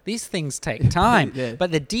 well, these things take time.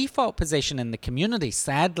 But the default position in the community,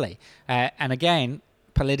 sadly, and again,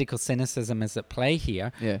 political cynicism is at play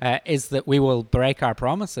here, is that we will break our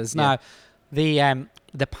promises. Now, the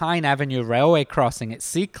Pine Avenue railway crossing at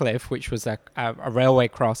Seacliff, which was a railway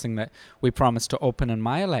crossing that we promised to open in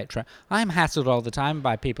my electorate, I'm hassled all the time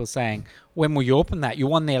by people saying, when will you open that? You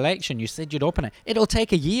won the election. You said you'd open it. It'll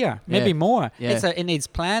take a year, maybe more. It needs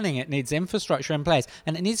planning. It needs infrastructure in place.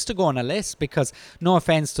 And it needs to go on a list because, no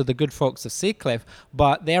offence to the good folks of Seacliff,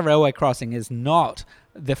 but their railway crossing is not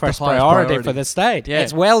the first priority for the state.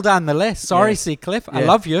 It's well down the list. Sorry, Seacliff. I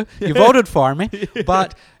love you. You voted for me.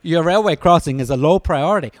 But your railway crossing is a low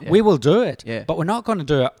priority. We will do it. But we're not going to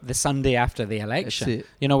do it the Sunday after the election.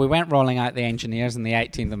 We went rolling out the engineers on the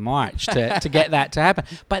 18th of March to get that to happen.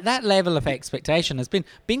 But that level of expectation has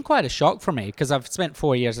been quite a shock for me, because I've spent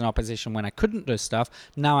 4 years in opposition when I couldn't do stuff.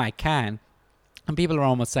 Now I can. And people are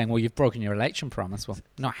almost saying, well, you've broken your election promise. Well,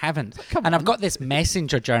 no, I haven't. I've got this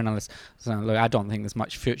Messenger journalist. So, look, I don't think there's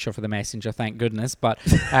much future for the Messenger, thank goodness. But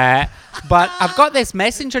I've got this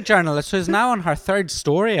Messenger journalist who's now on her third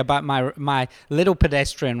story about my little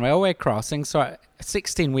pedestrian railway crossing. So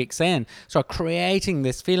 16 weeks in, so creating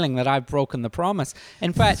this feeling that I've broken the promise.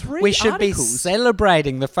 In fact, we should be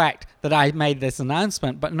celebrating the fact that I made this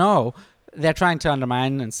announcement. But no, they're trying to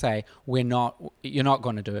undermine and say, you're not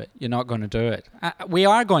going to do it. You're not going to do it. We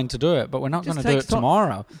are going to do it, but we're not going to do it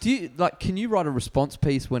tomorrow. Can you write a response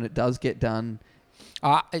piece when it does get done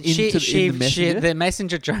the Messenger? The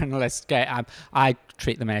Messenger journalist. I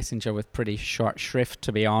treat the Messenger with pretty short shrift,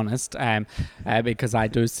 to be honest, because I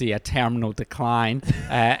do see a terminal decline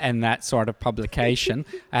in that sort of publication.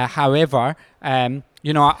 However, I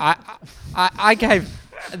gave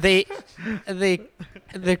the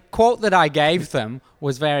quote that I gave them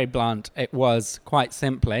was very blunt. It was quite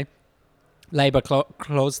simply, Labour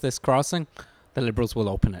close this crossing, the Liberals will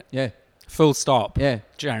open it. Yeah. Full stop. Yeah.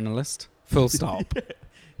 Journalist. Full stop.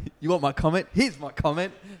 You want my comment? Here's my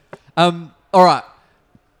comment. All right.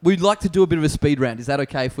 We'd like to do a bit of a speed round. Is that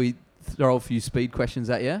okay if we throw a few speed questions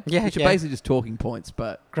at you? Yeah, Which are yeah. basically just talking points,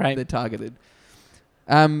 but Great. they're targeted.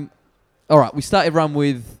 All right. We start everyone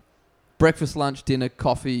with breakfast, lunch, dinner,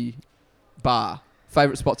 coffee, bar.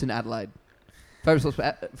 Favourite spots in Adelaide? Favourite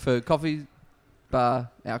spots for coffee, bar,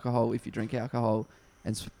 alcohol, if you drink alcohol,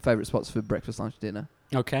 and favourite spots for breakfast, lunch, dinner.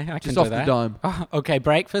 Okay, I can Just do off that. the dome. Oh, okay,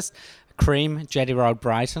 breakfast. Cream, Jetty Road,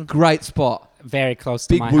 Brighton. Great spot. Very close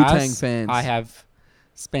to Big my Wu-Tang house. fans. I have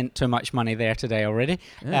spent too much money there today already,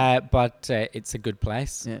 Yeah. but it's a good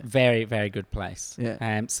place. Yeah. Very, very good place.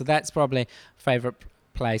 Yeah. So that's probably favourite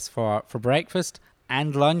place for breakfast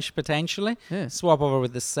and lunch potentially. Yeah. Swap over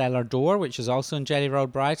with the Cellar Door, which is also in Jetty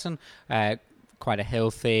Road, Brighton. Quite a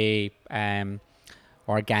healthy,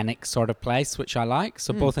 organic sort of place, which I like.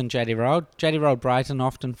 So both in Jetty Road. Jetty Road, Brighton,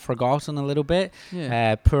 often forgotten a little bit.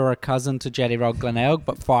 Yeah. Poorer cousin to Jetty Road, Glenelg,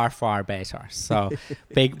 but far, far better. So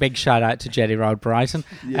big shout out to Jetty Road, Brighton.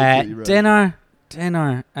 Yeah, Jetty Road. Dinner.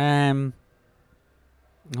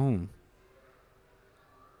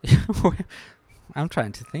 I'm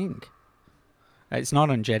trying to think. It's not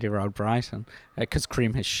on Jetty Road, Brighton, because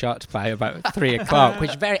Cream has shut by about 3 o'clock, which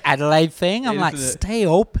is a very Adelaide thing. I'm Yeah, like, isn't it? stay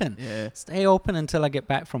open. Yeah. Stay open until I get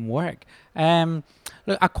back from work.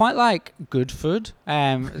 Look, I quite like good food.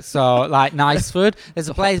 So like nice food. There's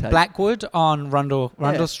a a hot place, take. Blackwood, on Rundle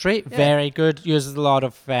Street. Yeah. Very good. Uses a lot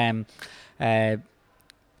of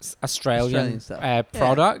Australian stuff.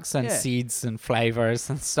 products and Yeah. seeds and flavors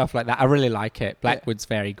and stuff like that. I really like it. Blackwood's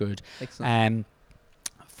very good. Excellent.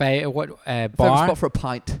 Favourite Favourite bar? spot for a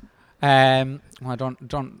pint? Well, I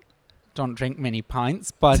don't drink many pints,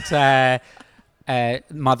 but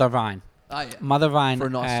Mother Vine. Oh, yeah. Mother Vine For a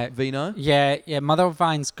nice vino? Yeah, Mother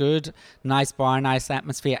Vine's good. Nice bar, nice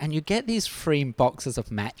atmosphere, and you get these free boxes of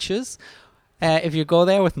matches. If you go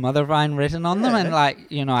there with Mother Vine written on them, Yeah. and I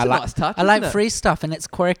It's a like nice touch, I like isn't it? free stuff, and it's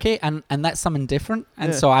quirky, and that's something different.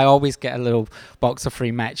 And Yeah. so I always get a little box of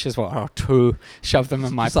free matches, or two, shove them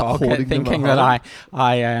in my Just like pocket, hoarding them thinking at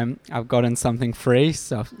that I've gotten something free.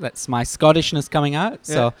 So that's my Scottishness coming out.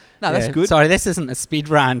 Yeah. So No, that's yeah. good. Sorry, this isn't a speed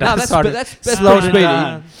round. No, I'm that's sort but of that's slow pretty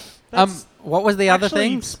speedy. That's What was the other actually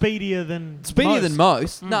thing? speedier than Speedier most. than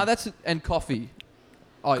most. No, that's and coffee.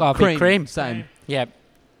 Oh, Coffee, cream. Same. Yeah.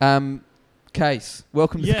 Case.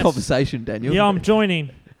 Welcome to the Yes. conversation, Daniel. Yeah, I'm joining.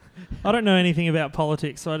 I don't know anything about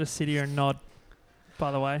politics, so I just sit here and nod.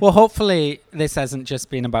 By the way, Well, hopefully this hasn't just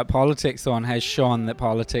been about politics, and has shown that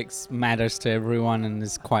politics matters to everyone and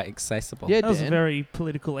is quite accessible. Yeah, that was a Dan. very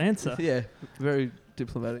political answer. Yeah, very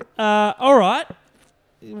diplomatic. All right,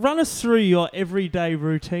 run us through your everyday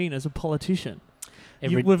routine as a politician.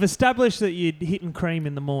 We've established that you'd hit and cream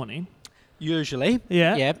in the morning. Usually.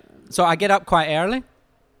 Yeah. Yeah. So I get up quite early.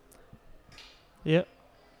 Yep.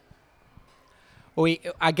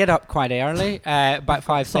 I get up quite early, about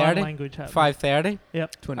Sign 5:30. language. happening. 5:30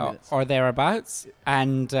 Yep. 20 minutes. or thereabouts,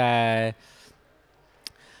 and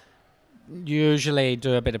usually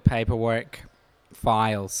do a bit of paperwork,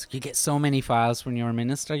 files. You get so many files when you're a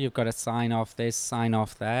minister. You've got to sign off this, sign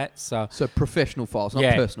off that. So So professional files, not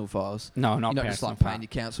Yeah. personal files. no, not You're not just personal like file. paying your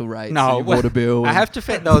council rates, No, and your well, water bill. I and- have to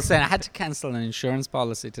fit those in. I had to cancel an insurance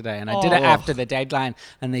policy today, and I did it Oh. after the deadline,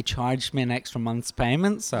 and they charged me an extra month's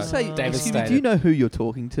payment. So Say, excuse me, devastated. do you know who you're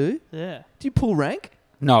talking to? Yeah. Do you pull rank?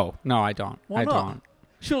 No, I don't. Why I not? don't.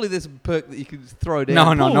 Surely there's a perk that you could throw down.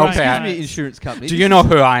 No, no Excuse perk. me, insurance company. Do you know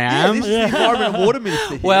who I Yeah, am? this is the Environment and Water Minister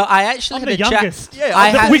here. Well, I actually I'm had the a chat. youngest. yeah, I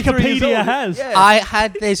I'm had- 33 years Wikipedia old. has. Yeah. I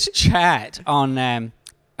had this chat on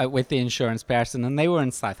with the insurance person, and they were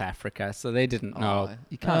in South Africa, so they didn't know. Oh,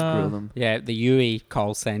 you can't grill them. Yeah, the UE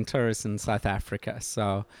call center is in South Africa.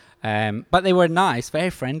 So, but they were nice,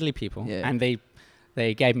 very friendly people, Yeah. and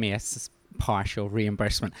they gave me a partial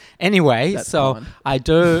reimbursement. Anyway, That's so fine. I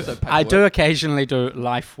do So I do paperwork. occasionally do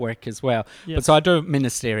life work as well. Yes. But so I do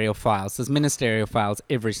ministerial files. There's ministerial files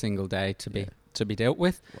every single day to be dealt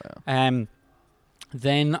with. Wow.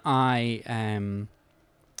 Then I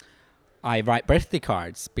I write birthday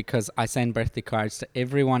cards because I send birthday cards to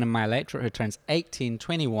everyone in my electorate who turns 18,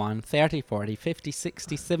 21, 30, 40, 50,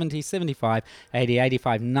 60, 70, 75, 80,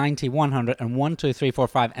 85, 90, 100, and 1, 2, 3, 4,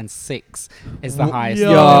 5, and 6 is the highest. Yo.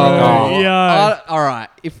 I've ever got. Yo. All right.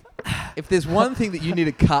 If there's one thing that you need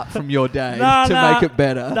to cut from your day Nah, to nah. make it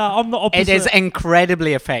better, No, I'm the opposite. It is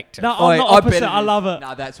incredibly effective. No, I'm the I bet opposite. it I is. love it.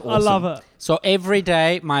 No, that's awesome. I love it. So every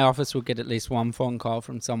day, my office will get at least one phone call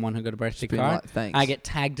from someone who got a birthday Just being card. like, thanks. I get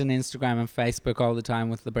tagged on Instagram and Facebook all the time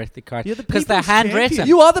with the birthday card You're the because they're people's champion. handwritten.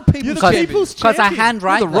 You are the people's You're the champion. people's Because I champion.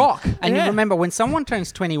 handwrite You're the them. Rock. And you Yeah. remember, when someone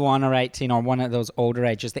turns 21 or 18 or one of those older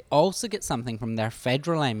ages, they also get something from their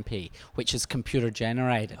federal MP, which is computer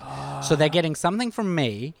generated. So they're getting something from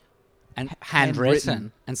me and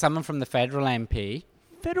handwritten, and something from the federal MP.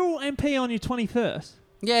 Federal MP on your 21st.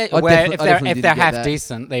 Yeah, I where defi- if I they're definitely if they're didn't get half that.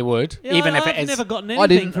 decent, they would. Yeah, even if I've it is. never gotten I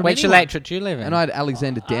anything didn't- from Which anyone. electorate do you live in? And I had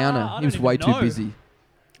Alexander Downer. I He was don't way even too know. busy.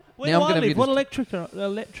 Where Now do I'm I gonna live? be What just- electorate? am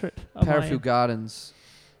I in? Parafield Gardens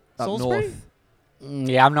up Salisbury? north.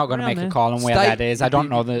 Yeah, I'm not going to Around make a there. call on where State that is. I don't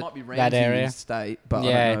know might be that Ramsey area. State, but I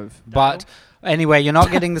Yeah, don't know. but anyway, you're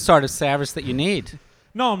not getting the sort of service that you need.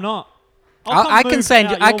 No, I'm not. I'll come I can move send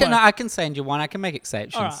you. out I your can. way. I can send you one. I can make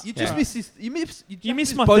exceptions. All right. You just Yeah. missed this. You missed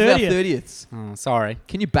missed my both 30th. our 30ths. Oh, sorry.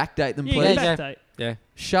 Can you backdate them, Yeah, please? get Yeah. back date. Yeah.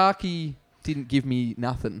 Sharky didn't give me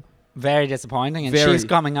nothing. Very disappointing, and Very. she's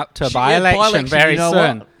coming up to a Yeah, by-election, by-election, very you know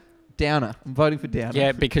soon. what? Downer. I'm voting for Downer.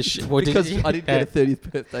 Yeah, because because I didn't get a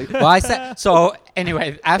 30th birthday. Well, I said so.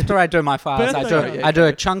 Anyway, after I do my files, I Birthday do card. I do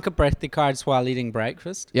a chunk of birthday cards while eating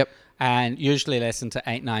breakfast. Yep. And usually listen to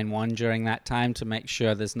 891 during that time to make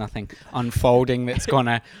sure there's nothing unfolding that's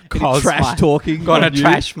gonna cause trash talking. gonna on you.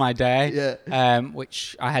 trash my day. Yeah.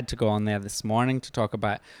 Which I had to go on there this morning to talk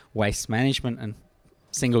about waste management and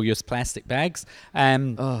single-use plastic bags.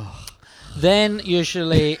 Oh. Then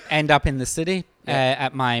usually end up in the city Yeah.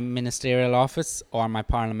 at my ministerial office or my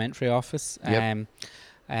parliamentary office. Yep.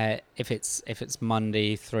 If it's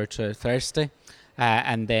Monday through to Thursday,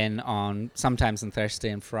 and then sometimes on Thursday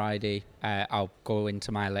and Friday, I'll go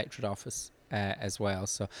into my electorate office as well.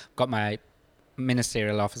 So I've got my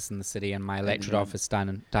ministerial office in the city and my electorate office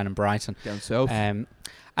down in Brighton. Down south.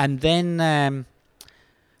 And then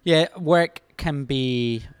work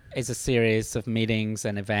is a series of meetings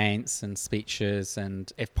and events and speeches,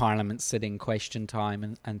 and if Parliament's sitting, question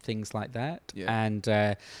time and things like that. Yeah. And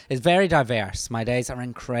it's very diverse. My days are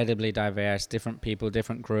incredibly diverse. Different people,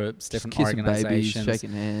 different groups, different Kissing organisations. babies,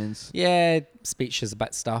 shaking hands, Yeah, speeches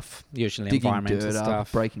about stuff, usually digging environmental dirt up,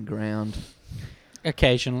 stuff. breaking ground.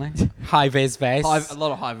 Occasionally. High-vis vests. A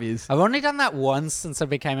lot of high vis. I've only done that once since I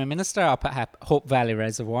became a minister up at Hope Valley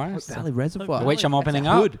Reservoir. Valley Reservoir. Which I'm opening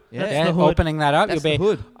That's a up. hood. Yeah. That's Yeah, the hood. opening that up. That's You'll the be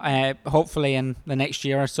hood. hopefully in the next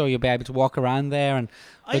year or so you'll be able to walk around there and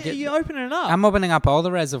Are you opening it up? I'm opening up all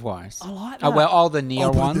the reservoirs. I like that. Well, all the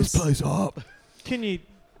near ones. place up. Can you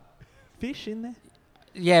fish in there?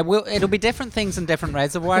 Yeah, it'll be different things in different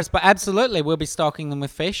reservoirs, but absolutely we'll be stocking them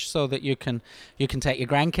with fish so that you can take your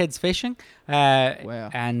grandkids fishing, Wow.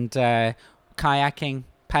 and kayaking,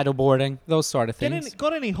 paddleboarding, those sort of things.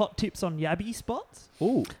 Got any hot tips on yabby spots?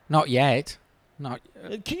 Ooh. Not yet. Not.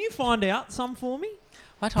 Can you find out some for me?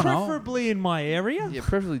 I don't know. Preferably in my area. Yeah,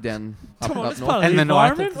 preferably down Come on, up it's north. part of In the the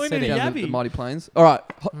north of environment. the We city. need a Down the yabby. mighty plains. All right.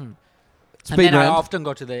 And Speed then I round. often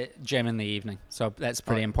go to the gym in the evening, so that's a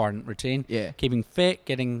pretty important routine. Yeah. Keeping fit,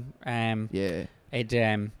 getting Yeah.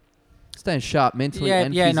 it. Staying sharp mentally Yeah,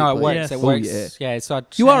 and yeah, no, it physically. works. Yes. It Oh, works. yeah. Yeah, so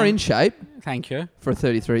You are in shape Thank you. for a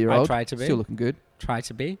 33-year-old. I try to be. Still looking good. Try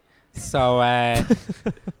to be. So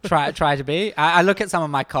try to be. I look at some of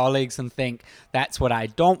my colleagues and think that's what I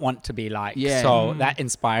don't want to be like. Yeah. So that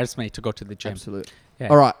inspires me to go to the gym. Absolutely. Yeah.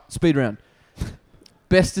 All right. Speed round.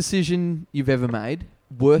 Best decision you've ever made.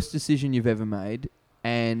 Worst decision you've ever made.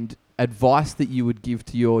 And advice that you would give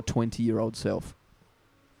to your 20-year-old self.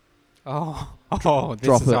 Oh, this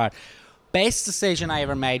Drop is it. hard. Best decision I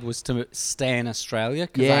ever made was to stay in Australia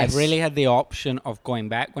because Yes. I really had the option of going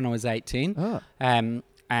back when I was 18, Oh.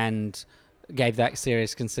 and gave that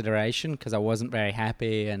serious consideration because I wasn't very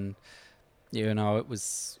happy, and it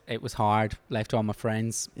was hard. Left all my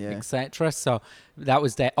friends, Yeah. etc. So that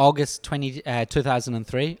was August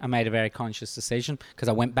 2003. I made a very conscious decision because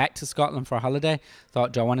I went back to Scotland for a holiday.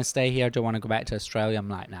 Thought, do I want to stay here? Do I want to go back to Australia? I'm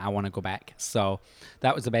like, nah, I want to go back. So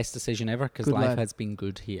that was the best decision ever because Good life lad. has been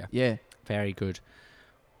good here. Yeah. Very good.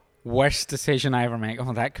 Worst decision I ever made.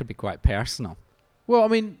 Oh, that could be quite personal. Well, I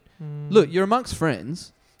mean, look, you're amongst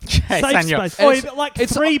friends. Yes, Safe and you're- space. Oh, It's- like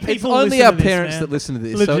It's three it's people only listen our to this, parents man. that listen to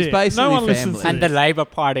this, so it's Legit. basically No one listens family. to And the Labour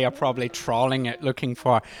Party are probably trawling it, looking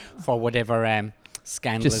for whatever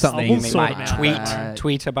scandalous Just something thing we'll they sort might them out.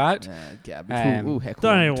 tweet about. Garbage. Ooh, heckle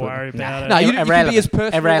Don't on even Twitter. worry about No, it. you can be Irrelevant. as personal or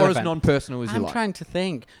as Irrelevant. non-personal as you I'm like. trying to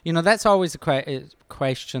think. You know, that's always a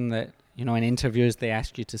question that, you know, in interviews they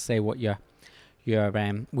ask you to say what your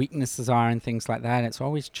weaknesses are and things like that. It's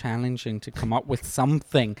always challenging to come up with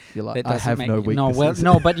something. You're like, that I doesn't have make no No, weaknesses.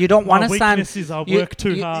 well, no, but you don't want My to sound. weakness is I you- work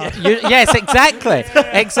too you- hard. Yes, exactly,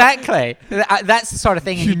 exactly. That's the sort of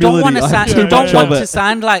thing. And you don't want to Humility, I have sound. too You don't much want of to it.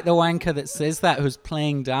 sound like the wanker that says that, who's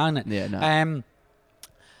playing down it. Yeah, no.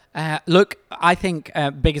 Look, I think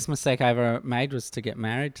biggest mistake I ever made was to get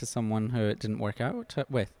married to someone who it didn't work out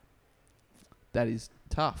with. That is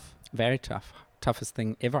tough. Very tough. Toughest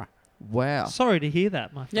thing ever. Wow. Sorry to hear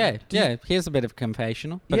that, my Yeah, friend. yeah. Here's a bit of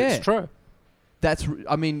confessional, but Yeah. it's true.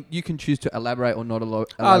 I mean, you can choose to elaborate or not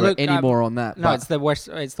elaborate look, any more on that. No, but it's the worst.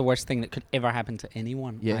 It's the worst thing that could ever happen to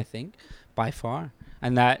anyone. Yeah. I think, by far,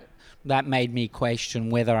 and that made me question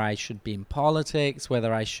whether I should be in politics,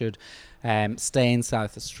 whether I should stay in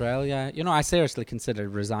South Australia. You know, I seriously considered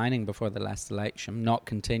resigning before the last election, not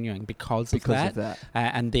continuing because of that.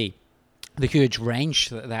 And the huge range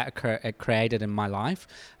that created in my life,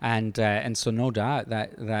 and so no doubt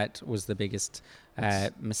that was the biggest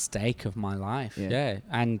mistake of my life. Yeah.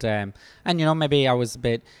 And you know, maybe I was a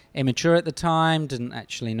bit immature at the time, didn't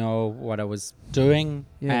actually know what I was doing.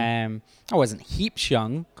 Yeah. I wasn't heaps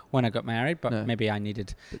young when I got married, but No. maybe I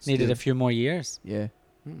needed still. a few more years. Yeah.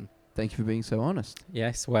 Thank you for being so honest.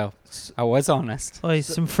 Yes, well, I was honest. Oh,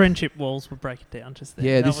 some friendship walls were breaking down just there.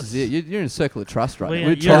 Yeah, That this was- is it. You're in a circle of trust right Well, now. yeah,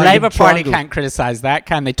 We're you're The trying Labour to Party triangle. can't criticise that,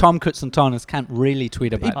 can they? Tom Koutsantonis can't really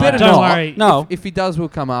tweet He about better that. Don't not. worry. No. If he does, we'll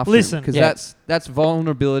come after Listen. because Yeah. that's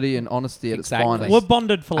vulnerability and honesty at Exactly. its finest. We're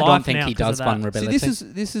bonded for I life don't think now he 'cause does of that. vulnerability. See,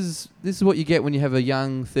 this is what you get when you have a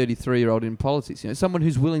young 33-year-old in politics. You know, someone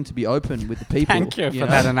who's willing to be open with the people. Thank you for know?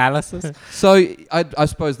 that analysis. So I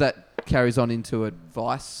suppose that carries on into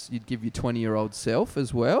advice you'd give your 20-year-old self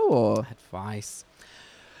as well, or Advice.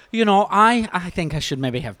 You know, I think I should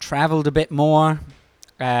maybe have travelled a bit more,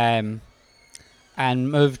 and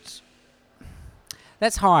moved.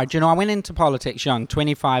 That's hard. You know, I went into politics young,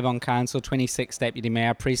 25 on council, 26 deputy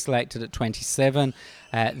mayor, pre-selected at 27.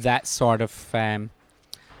 That sort of.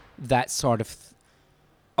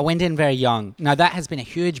 I went in very young. Now that has been a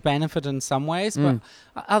huge benefit in some ways, but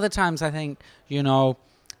other times I think, you know,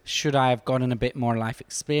 should I have gotten a bit more life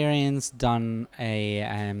experience, done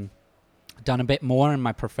a bit more in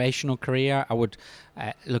my professional career? I would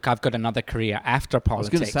look. I've got another career after I was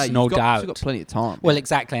going politics, to say, no you've doubt. got plenty of time. Well,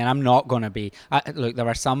 exactly, and I'm not going to be. Look, there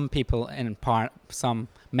are some people in some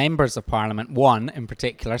members of Parliament. One in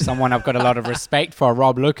particular, someone I've got a lot of respect for,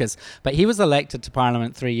 Rob Lucas. But he was elected to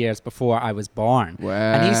Parliament 3 years before I was born, Wow.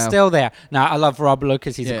 and he's still there. Now, I love Rob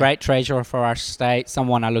Lucas. He's Yeah. a great treasurer for our state,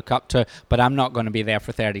 someone I look up to. But I'm not going to be there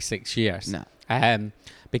for 36 years. No.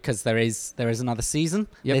 Because there is another season.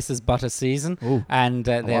 Yep. This is but a season, Ooh, and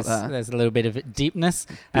like that. there's a little bit of deepness.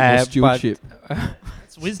 bit more but stewardship.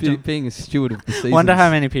 It's wisdom. Being a steward of the seasons. Wonder how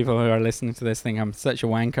many people who are listening to this think I'm such a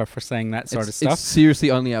wanker for saying that sort of It's stuff. seriously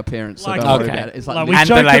only our parents, so Like- don't worry Okay. about it. It's Like like we And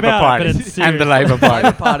joke the Labour about Party. it, but it's And the serious. Labour Party.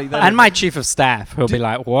 Labour Party. that And is- my chief of staff, who'll be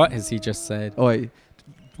like, what has he just said? Oi,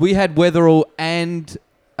 we had Weatherall and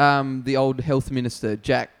the old health minister,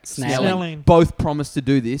 Jack Snelling. Snelling. both promised to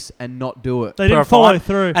do this and not do it. They didn't Perform. follow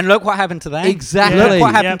through. And look what happened to them. Exactly. Look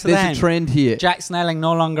what happened to There's them. a trend here. Jack Snelling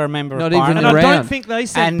no longer a member Not of even Parliament. And I around. don't think they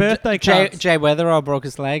sent And birthday Jay cards. Weatherall broke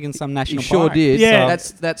his leg in some He national sure park. did. Yeah.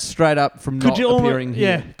 That's straight up from Could not you appearing almost,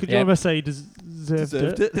 here. could you Yep. almost say he deserved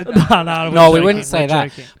Deserved it? it? No, No, we we're wouldn't joking, say we're that.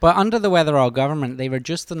 joking. But under the Weatherall government, they were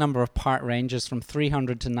just the number of park rangers from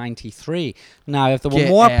 300 to 93. Now, if there were Get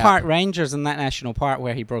more out. park rangers in that national park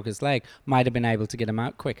where he broke his leg, might have been able to get him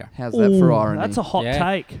out quicker. How's that for Ooh, irony? That's a hot Yeah.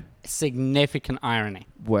 take. Significant irony.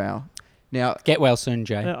 Wow. Now, Get well soon,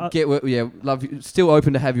 Jay. love you. Still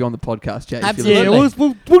open to have you on the podcast, Jay. if you're Absolutely. Yeah,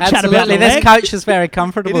 listening. we'll chat about Absolutely. the This leg. couch is very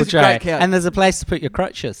comfortable, It is a Jay. great couch. And there's a place to put your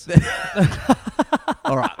crutches.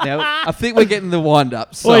 All right. Now, I think we're getting the wind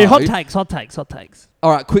up. So, Oi, hot takes.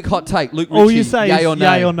 all right, quick hot take. Luke Ritchie, All you say yay is or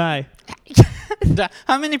nay? yay or nay.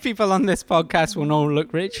 How many people on this podcast will know Luke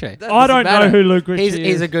Ritchie? That I doesn't don't know matter. who Luke Ritchie is.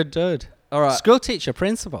 He's a good dude. All right. School teacher,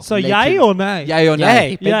 principal. So Legend. yay or nay? Yay or nay?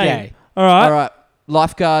 Yay, big Yay. yay. All right. All right.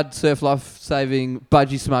 Lifeguard, surf life saving,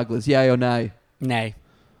 budgie smugglers. Yay or nay? Nay.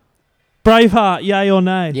 Braveheart, yay or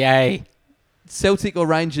nay? Yay. Celtic or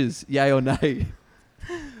Rangers? Yay or nay?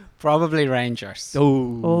 Probably Rangers. Oh.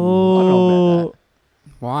 I don't know about that.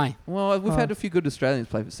 Why? Well, we've had a few good Australians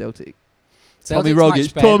play for Celtic. Celtic's Tommy much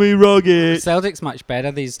Rogic. better. Rogic. Celtic's much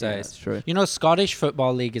better these Yeah, days. that's true. You know, Scottish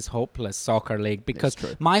Football League is hopeless soccer league because That's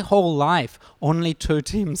true. my whole life only 2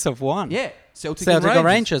 teams have won. Yeah. Celtic or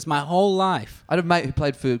Rangers my whole life. I had a mate who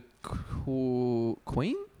played for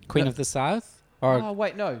Queen of the South? Or oh,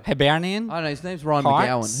 wait, no. Hibernian? I don't know. His name's Ryan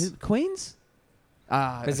Hearts? McGowan. Queens?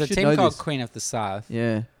 There's a team called Queen of the South.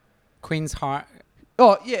 Yeah. Queen's Heart.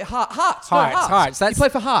 Oh, yeah, Hearts. Hearts. You play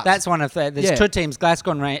for Hearts. That's one of the... There's two teams,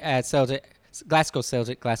 Glasgow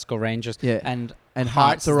Celtic, Glasgow Rangers, and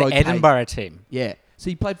Hearts are the Edinburgh team. Yeah. So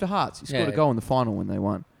he played for Hearts. He scored a goal in the final when they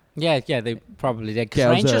won. Yeah, they probably did. Because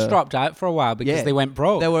Rangers dropped out for a while because they went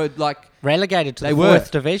broke. They were relegated to the 4th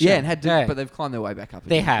division. Yeah, and but they've climbed their way back up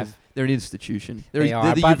again. They have. They're an institution. They're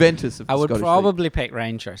the Juventus of the I would Scottish probably League. pick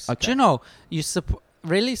Rangers. Okay. Do you know,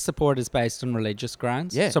 support is based on religious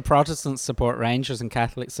grounds. Yeah. So Protestants support Rangers and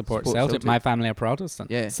Catholics support Celtic. My family are Protestant.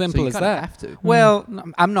 Yeah. Simple so as that. Have to. Well,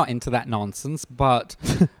 I'm not into that nonsense, but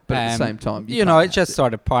but at the same time, it's just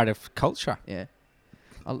sort of part of culture. Yeah.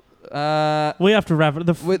 We have to wrap it.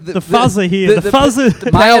 The fuzzer here. The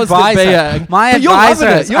fuzzer. My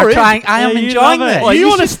advisors are trying. I am enjoying this. Well, you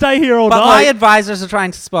want to stay here all night. But my advisors are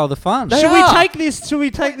trying to spoil the fun. Should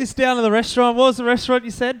we take this down to the restaurant? What was the restaurant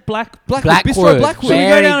you said? Blackwood. Bistro Blackwood. Should we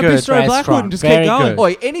go down to Bistro Blackwood and just keep going?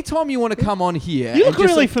 Oi, anytime you want to come on here, you look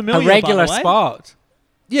really familiar. A regular spot.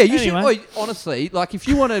 Yeah, you should. Honestly, if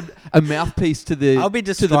you want a mouthpiece to the, I'll be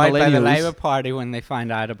destroyed by the Labour Party when they find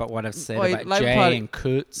out about what I've said about Jay and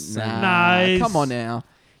Coots. Nice. Come on now,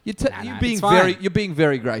 you're being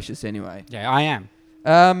very gracious anyway. Yeah, I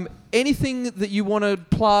am. Anything that you want to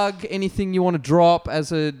plug? Anything you want to drop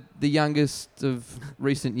as the youngest of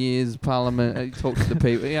recent years? Parliament talk to the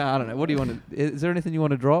people. Yeah, I don't know. What do you want to? Is there anything you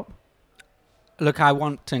want to drop? Look, I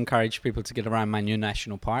want to encourage people to get around my new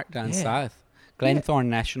national park down south. Glenthorne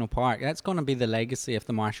National Park. That's going to be the legacy of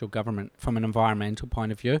the Marshall government from an environmental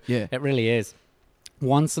point of view. Yeah. It really is.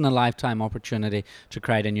 Once in a lifetime opportunity to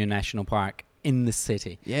create a new national park in the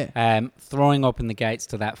city. Yeah. Throwing open the gates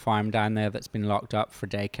to that farm down there that's been locked up for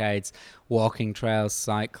decades. Walking trails,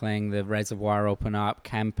 cycling, the reservoir open up,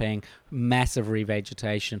 camping, massive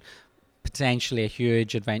revegetation. Potentially a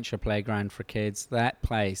huge adventure playground for kids. That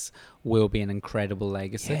place will be an incredible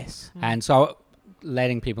legacy. Yes. And so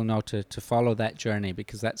letting people know to follow that journey,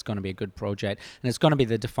 because that's going to be a good project, and it's going to be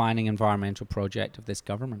the defining environmental project of this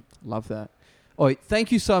government. Love that. Oi,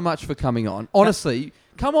 thank you so much for coming on. Honestly,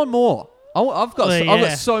 come on more. I've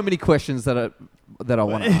got so many questions that I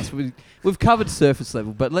want to ask. We've covered surface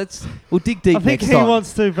level, but we'll dig deep next time. I think he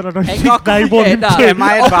wants to, but I don't think they want him to. Yeah,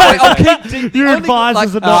 my advisor. Your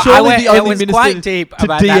advisors are not. It was quite deep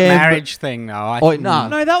about that marriage thing, though.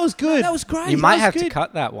 No, that was good. That was great. You might have to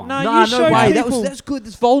cut that one. No way. That's good.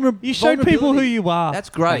 That's vulnerable. You showed people who you are.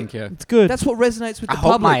 That's great. Thank you. It's good. That's what resonates with the public.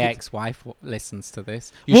 I hope my ex-wife listens to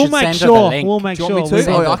this. We'll make sure. We'll make sure.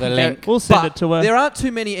 We'll send it to her. There aren't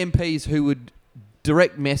too many MPs who would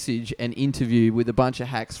direct message an interview with a bunch of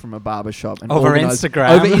hacks from a barbershop and over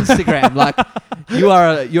Instagram. Like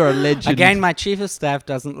you're a legend. Again, my chief of staff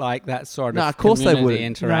doesn't like that sort of community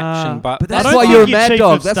interaction. But that's why you're a mad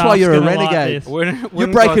dog. That's why you're a renegade.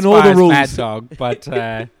 You're breaking all the rules. Mad dog, but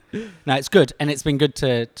no, it's good, and it's been good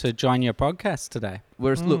to join your podcast today.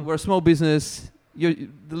 We're a small business. The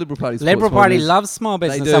Liberal Party. Liberal Party loves small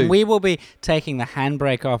business, and we will be taking the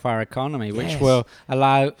handbrake off our economy, which will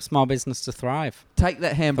allow small business to thrive. Take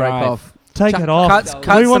that handbrake off. Take it off. Cuts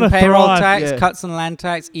in payroll tax, cuts in land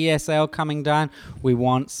tax, ESL coming down. We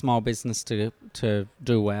want small business to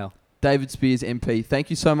do well. David Spears, MP, thank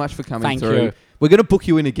you so much for coming through. Thank you. We're going to book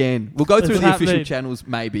you in again. We'll go through the official channels,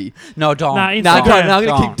 maybe. No, don't. I'm going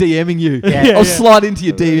to keep DMing you. Yeah. I'll slide into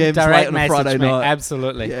your DMs direct late on a Friday night.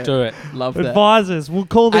 Absolutely. Yeah. Do it. Love that. Advisors. We'll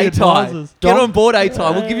call the advisors. Get on board,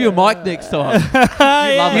 A-Time. We'll give you a mic next time.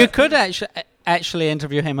 You could actually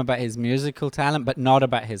interview him about his musical talent, but not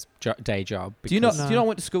about his day job. Do you not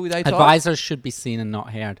went to school with A-Time? Advisors should be seen and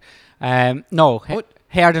not heard.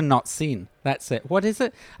 Heard and not seen. That's it. What is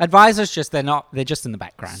it? Advisors they're just in the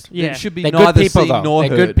background. Yeah. It should be they're neither good people, seen nor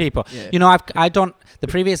heard. They're good people. Yeah. The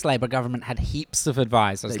previous Labour government had heaps of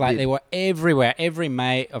advisors. They were everywhere. Every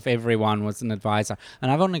mate of everyone was an advisor.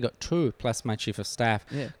 And I've only got 2 plus my chief of staff.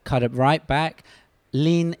 Yeah. Cut it right back.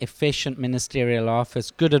 Lean, efficient ministerial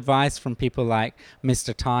office. Good advice from people like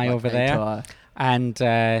Mr. Ty over there. And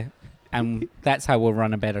that's how we'll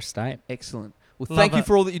run a better state. Excellent. Well, thank you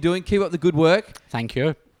for all that you're doing. Keep up the good work. Thank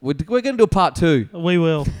you. We're going to do a part 2. We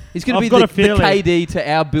will. He's going to be the KD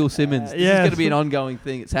to our Bill Simmons. This is going to be an ongoing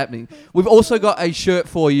thing. It's happening. We've also got a shirt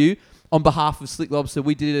for you on behalf of Slick Lobster.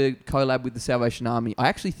 We did a collab with the Salvation Army. I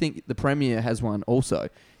actually think the Premier has one also.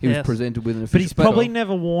 He was presented with an official. But he's probably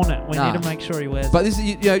never worn it. We need to make sure he wears it. But this is,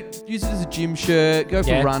 use it as a gym shirt. Go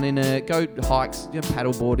for a run in it. Go hikes,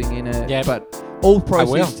 paddle boarding in it. Yeah. But all will.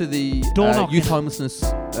 proceeds to the Door knocking. youth homelessness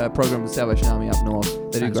program of the Salvation Army up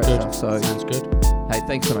north. They do Sounds great good. stuff. So, Sounds good. hey,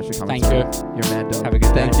 thanks so much for coming. Thank you. You're a mad dog. Have a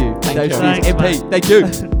good Thank day. you. Thank Dave you. Spears, Thanks, MP. mate.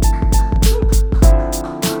 Thank you.